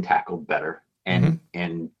block and tackle better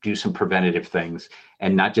and do some preventative things,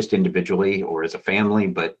 and not just individually or as a family,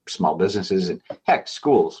 but small businesses and heck,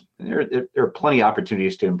 schools. There are plenty of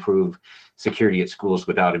opportunities to improve security at schools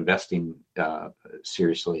without investing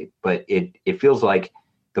seriously. But it feels like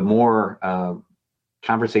the more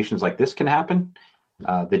conversations like this can happen,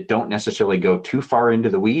 that don't necessarily go too far into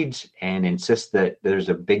the weeds and insist that there's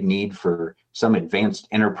a big need for some advanced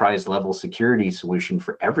enterprise level security solution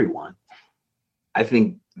for everyone. I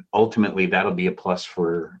think ultimately that'll be a plus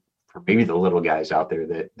for maybe the little guys out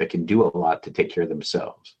there that can do a lot to take care of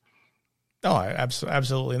themselves. Oh,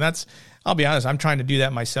 absolutely. And I'll be honest, I'm trying to do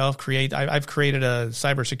that myself. I've created a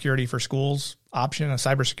cybersecurity for schools option, a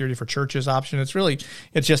cybersecurity for churches option.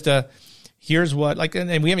 It's just here's what, and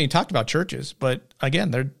we haven't even talked about churches, but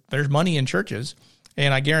again, there's money in churches,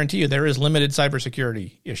 and I guarantee you there is limited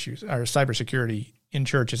cybersecurity issues or cybersecurity in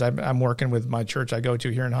churches. I'm working with my church I go to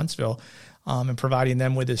here in Huntsville, and providing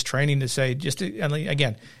them with this training to say,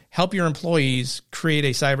 again, help your employees create a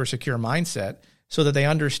cybersecure mindset so that they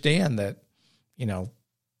understand that,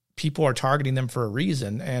 people are targeting them for a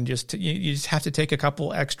reason, and you just have to take a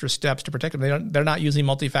couple extra steps to protect them. They're not using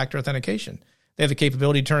multi-factor authentication. They have the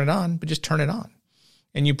capability to turn it on, but just turn it on,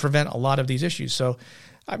 and you prevent a lot of these issues. So,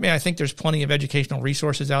 I think there's plenty of educational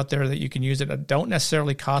resources out there that you can use that don't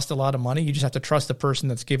necessarily cost a lot of money. You just have to trust the person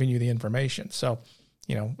that's giving you the information. So,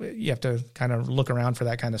 you have to kind of look around for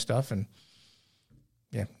that kind of stuff, and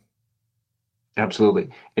yeah. Absolutely.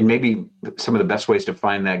 And maybe some of the best ways to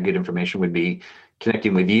find that good information would be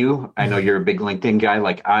connecting with you. I know you're a big LinkedIn guy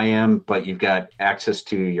like I am, but you've got access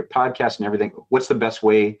to your podcast and everything. What's the best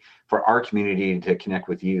way for our community to connect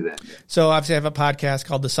with you then? So obviously I have a podcast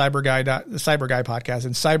called the CyBUr podcast,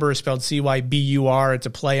 and CyBUr is spelled CYBUR. It's a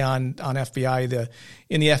play on FBI.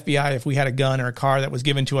 In the FBI, if we had a gun or a car that was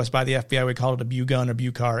given to us by the FBI, we call it a BU gun or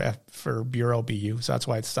BU car, F for Bureau BU. So that's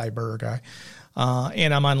why it's CyBUr guy.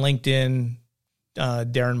 And I'm on LinkedIn,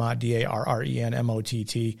 Darren Mott,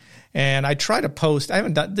 DarrenMott. And I try to post, I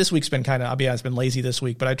haven't done, this week's been I'll be honest, been lazy this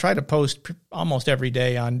week, but I try to post almost every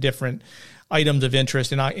day on different items of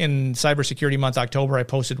interest. And in Cybersecurity Month, October, I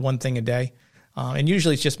posted one thing a day. And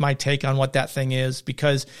usually it's just my take on what that thing is,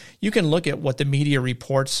 because you can look at what the media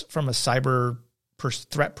reports from a cyber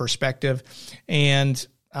threat perspective. And,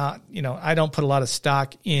 I don't put a lot of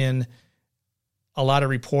stock in a lot of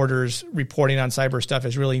reporters reporting on cyber stuff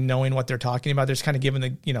is really knowing what they're talking about. They're just kind of giving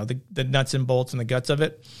the nuts and bolts and the guts of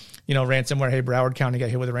it. Ransomware. Hey, Broward County got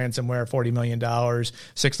hit with a ransomware, $40 million,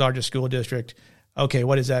 sixth largest school district. Okay,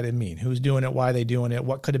 what does that mean? Who's doing it? Why are they doing it?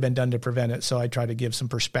 What could have been done to prevent it? So I try to give some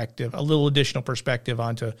perspective, a little additional perspective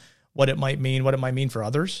onto what it might mean for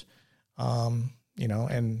others. And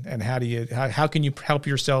how can you help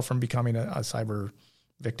yourself from becoming a cyber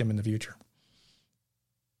victim in the future?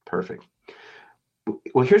 Perfect.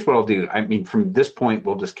 Well, here's what I'll do. From this point,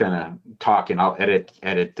 we'll just kind of talk, and I'll edit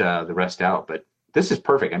the rest out. But this is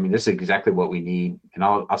perfect. This is exactly what we need. And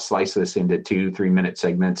I'll slice this into 2-3 minute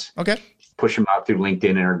segments. Okay. Push them out through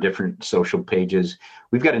LinkedIn and our different social pages.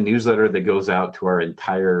 We've got a newsletter that goes out to our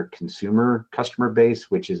entire customer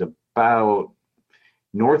base, which is about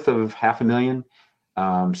north of 500,000.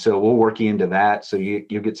 So we'll work you into that. So you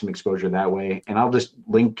get some exposure that way. And I'll just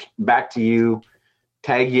link back to you,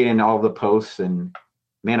 tag you in all the posts, and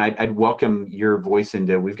man, I'd welcome your voice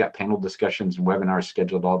into. We've got panel discussions and webinars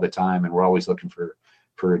scheduled all the time, and we're always looking for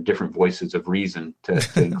different voices of reason to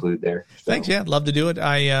include there. So. Thanks. Yeah, I'd love to do it.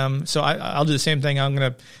 I'll do the same thing. I'm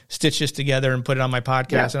going to stitch this together and put it on my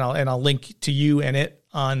podcast, and I'll link to you and it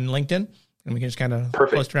on LinkedIn, and we can just kind of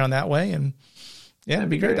post around that way. And yeah, it'd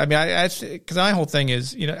be great. Because my whole thing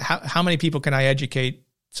is, how many people can I educate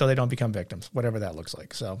so they don't become victims, whatever that looks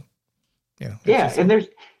like. So. Yeah. And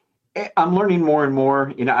I'm learning more and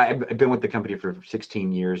more. I've been with the company for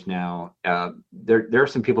 16 years now. There are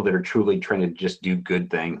some people that are truly trying to just do good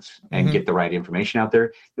things and get the right information out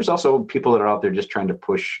there. There's also people that are out there just trying to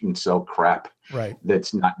push and sell crap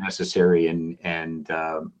that's not necessary. And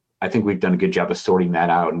I think we've done a good job of sorting that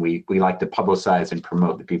out. And we like to publicize and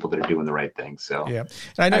promote the people that are doing the right thing. So yeah,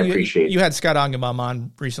 and I know appreciate you had Scott Ongenbaum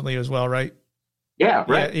on recently as well, right? Yeah,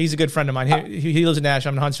 right. Yeah, he's a good friend of mine. He lives in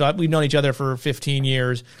Nashville. I'm in Huntsville. We've known each other for 15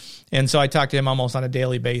 years, and so I talk to him almost on a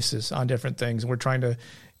daily basis on different things. We're trying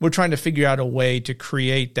to figure out a way to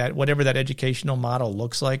create that, whatever that educational model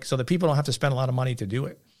looks like, so that people don't have to spend a lot of money to do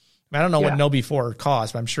it. I don't know what KnowBe4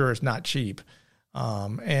 costs, but I'm sure it's not cheap.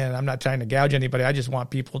 And I'm not trying to gouge anybody. I just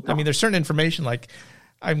want people. No. There's certain information, like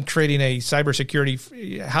I'm creating a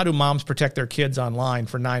cybersecurity. How do moms protect their kids online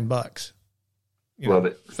for $9? Love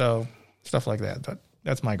it. So. Stuff like that, but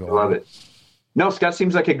that's my goal. I love it. No, Scott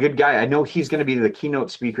seems like a good guy. I know he's going to be the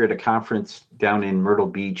keynote speaker at a conference down in Myrtle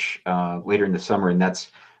Beach later in the summer, and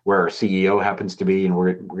that's where our CEO happens to be, and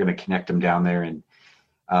we're going to connect him down there. And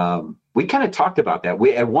we kind of talked about that.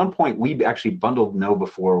 At one point, we actually bundled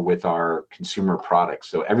KnowBe4 with our consumer products.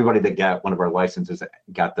 So everybody that got one of our licenses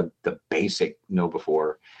got the basic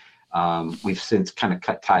KnowBe4. We've since kind of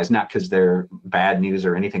cut ties, not because they're bad news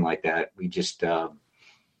or anything like that. We just,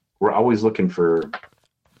 we're always looking for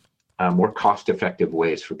more cost-effective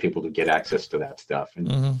ways for people to get access to that stuff.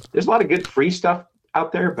 And there's a lot of good free stuff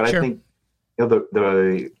out there, but I think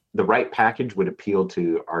the right package would appeal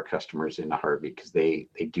to our customers in a heartbeat because they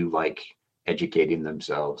do like educating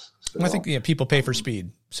themselves. So, I think people pay for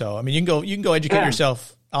speed. So I mean, you can go educate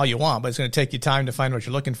yourself all you want, but it's going to take you time to find what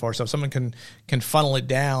you're looking for. So if someone can funnel it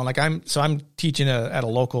down, like I'm teaching at a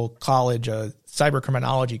local college a cyber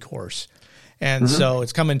criminology course. And so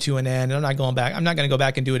it's coming to an end. I'm not going to go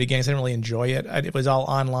back and do it again because I didn't really enjoy it. It was all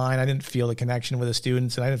online. I didn't feel the connection with the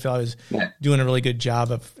students, and I didn't feel I was doing a really good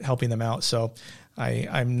job of helping them out. So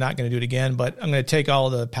I'm not going to do it again, but I'm going to take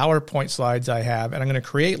all the PowerPoint slides I have, and I'm going to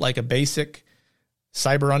create like a basic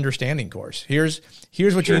cyber understanding course. Here's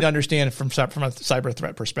what you need to understand from a cyber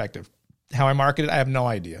threat perspective. How I market it, I have no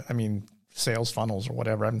idea. I mean, sales funnels or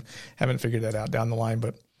whatever. I haven't figured that out down the line,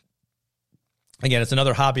 but again, it's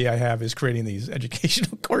another hobby I have is creating these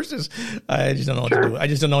educational courses. I just don't know what to do. I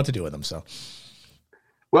just don't know what to do with them. So,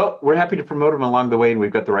 well, we're happy to promote them along the way, and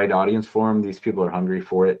we've got the right audience for them. These people are hungry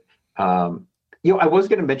for it. I was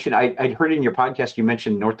going to mention, I'd heard in your podcast, you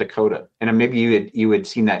mentioned North Dakota, and maybe you had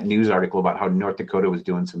seen that news article about how North Dakota was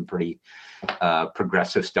doing some pretty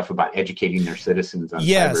progressive stuff about educating their citizens on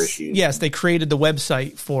cyber issues. Yes, they created the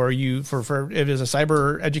website for you for it is a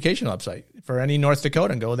cyber education website for any North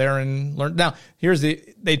Dakota, and go there and learn. Now,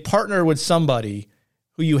 they partner with somebody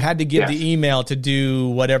who you had to give the email to do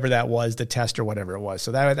whatever that was, the test or whatever it was.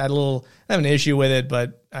 So I have an issue with it,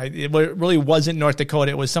 but it really wasn't North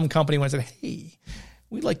Dakota. It was some company who said, hey,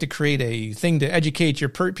 we'd like to create a thing to educate your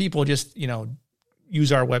people. Just,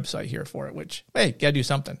 use our website here for it, which, hey, got to do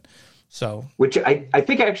something. So, which I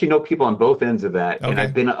think I actually know people on both ends of that. Okay. And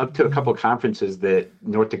I've been up to a couple of conferences that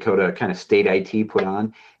North Dakota kind of state IT put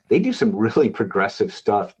on. They do some really progressive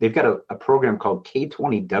stuff. They've got a program called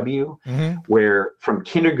K20W, where from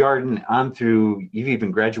kindergarten on through, you've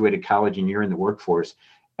even graduated college and you're in the workforce,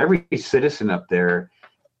 every citizen up there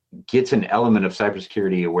gets an element of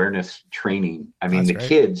cybersecurity awareness training. I mean, That's great.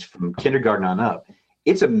 Kids from kindergarten on up,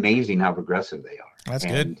 it's amazing how progressive they are. That's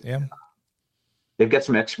good. Yeah. They've got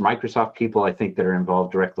some ex-Microsoft people, I think, that are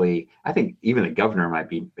involved directly. I think even the governor might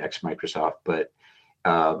be ex-Microsoft, but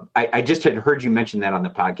I just had heard you mention that on the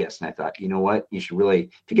podcast, and I thought, you know what, you should really,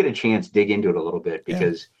 if you get a chance, dig into it a little bit,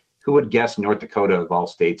 because who would guess North Dakota of all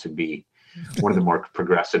states would be one of the more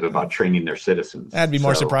progressive about training their citizens? I'd be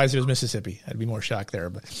more surprised if it was Mississippi. I'd be more shocked there,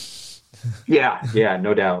 but yeah,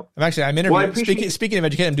 no doubt. I'm interviewing. Speaking of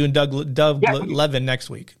education, I'm doing Doug Levin next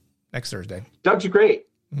Thursday. Doug's great.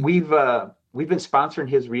 We've been sponsoring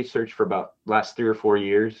his research for about last 3 or 4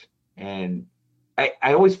 years, and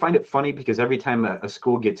I always find it funny because every time a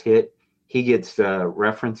school gets hit, he gets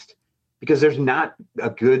referenced, because there's not a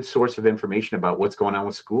good source of information about what's going on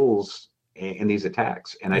with schools in these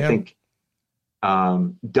attacks. And I think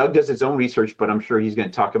Doug does his own research, but I'm sure he's going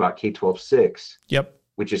to talk about K-12-6,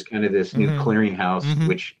 which is kind of this new clearinghouse,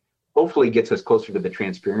 which hopefully gets us closer to the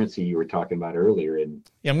transparency you were talking about earlier. And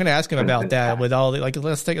I'm going to ask him about that with all the,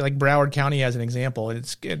 let's take Broward County as an example.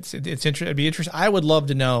 It's interesting. It'd be interesting. I would love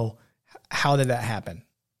to know, how did that happen?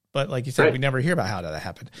 But like you said, we never hear about how did that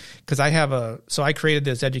happen. Because I created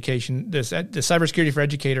this education, the cybersecurity for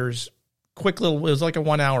educators, it was like a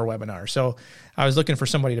 1 hour webinar. So I was looking for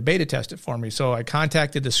somebody to beta test it for me. So I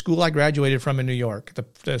contacted the school I graduated from in New York.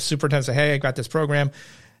 The superintendent said, hey, I got this program.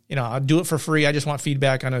 I'll do it for free. I just want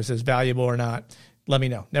feedback on if it's valuable or not. Let me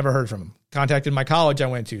know. Never heard from him. Contacted my college I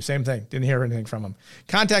went to. Same thing. Didn't hear anything from him.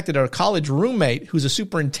 Contacted a college roommate who's a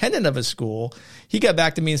superintendent of a school. He got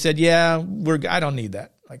back to me and said, yeah, I don't need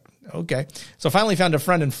that. Like, okay. So finally found a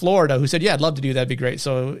friend in Florida who said, yeah, I'd love to do that. That'd be great.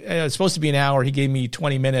 So it's supposed to be an hour. He gave me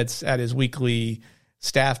 20 minutes at his weekly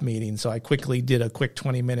staff meeting. So I quickly did a quick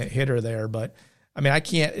 20-minute hitter there. But I mean,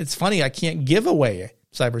 it's funny. I can't give away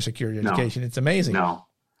cybersecurity education. It's amazing. No.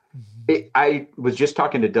 I was just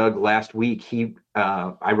talking to Doug last week.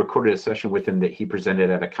 I recorded a session with him that he presented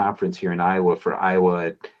at a conference here in Iowa for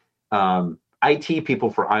Iowa IT people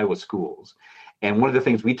for Iowa schools. And one of the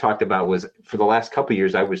things we talked about was, for the last couple of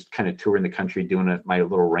years, I was kind of touring the country doing my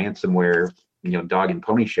little ransomware, dog and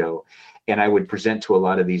pony show. And I would present to a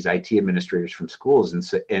lot of these IT administrators from schools.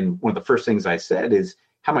 And one of the first things I said is,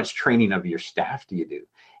 how much training of your staff do you do?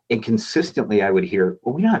 And consistently I would hear,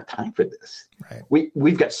 well, we don't have time for this. Right.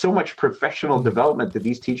 We've got so much professional development that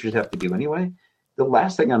these teachers have to do anyway. The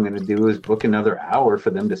last thing I'm going to do is book another hour for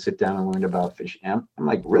them to sit down and learn about phishing. I'm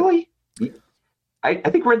like, really? I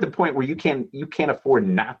think we're at the point where you can't afford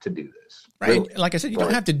not to do this. Right. Really. Like I said, you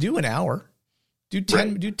don't have to do an hour. Do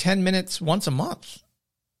 10 minutes once a month.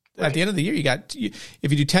 At the end of the year,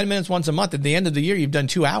 if you do 10 minutes once a month, at the end of the year, you've done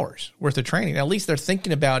 2 hours worth of training. At least they're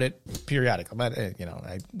thinking about it periodically. But,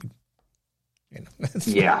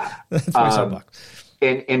 yeah. That's my soapbox.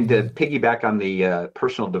 And to piggyback on the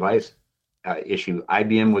personal device issue,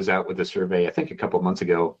 IBM was out with a survey, I think a couple of months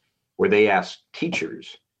ago, where they asked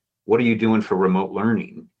teachers, what are you doing for remote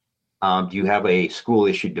learning? Do you have a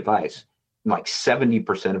school-issued device? And like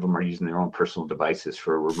 70% of them are using their own personal devices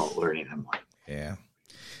for remote learning. I'm like, yeah.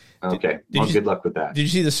 Okay. Good luck with that. Did you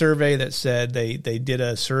see the survey that said they did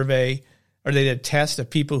a survey, or they did a test of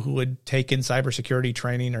people who had taken cybersecurity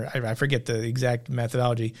training, or I forget the exact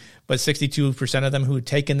methodology, but 62% of them who had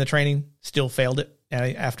taken the training still failed it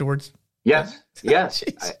afterwards? Yes.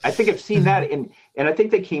 I think I've seen that. And I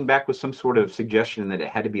think they came back with some sort of suggestion that it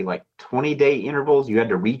had to be like 20-day intervals. You had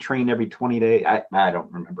to retrain every 20 days. I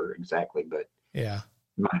don't remember exactly, but yeah,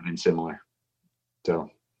 it might have been similar.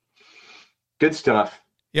 So good stuff.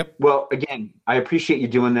 Yep. Well, again, I appreciate you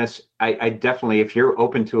doing this. I definitely, if you're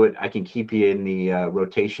open to it, I can keep you in the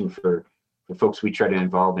rotation for folks we try to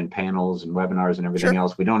involve in panels and webinars and everything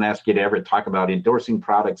else. We don't ask you to ever talk about endorsing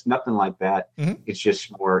products, nothing like that. Mm-hmm. It's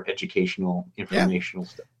just more educational, informational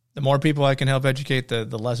stuff. The more people I can help educate, the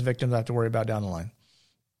less victims I have to worry about down the line.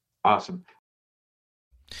 Awesome.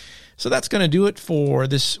 So that's going to do it for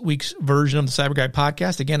this week's version of the Cyber Guy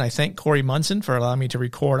podcast. Again, I thank Corey Munson for allowing me to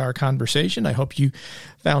record our conversation. I hope you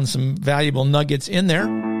found some valuable nuggets in there.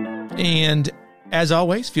 And as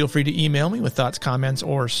always, feel free to email me with thoughts, comments,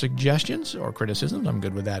 or suggestions or criticisms. I'm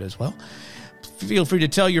good with that as well. Feel free to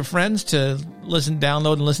tell your friends to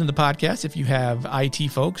download and listen to the podcast if you have IT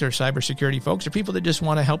folks or cybersecurity folks or people that just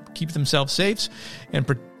want to help keep themselves safe and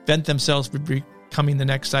prevent themselves from becoming the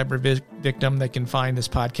next cyber victim. They can find this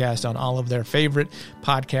podcast on all of their favorite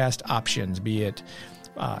podcast options, be it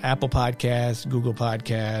Apple Podcasts, Google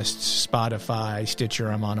Podcasts, Spotify,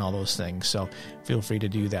 Stitcher. I'm on all those things, so feel free to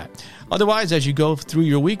do that. Otherwise, as you go through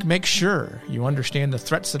your week, make sure you understand the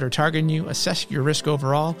threats that are targeting you, assess your risk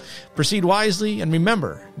overall, proceed wisely, and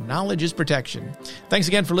remember, knowledge is protection. Thanks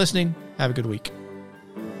again for listening. Have a good week.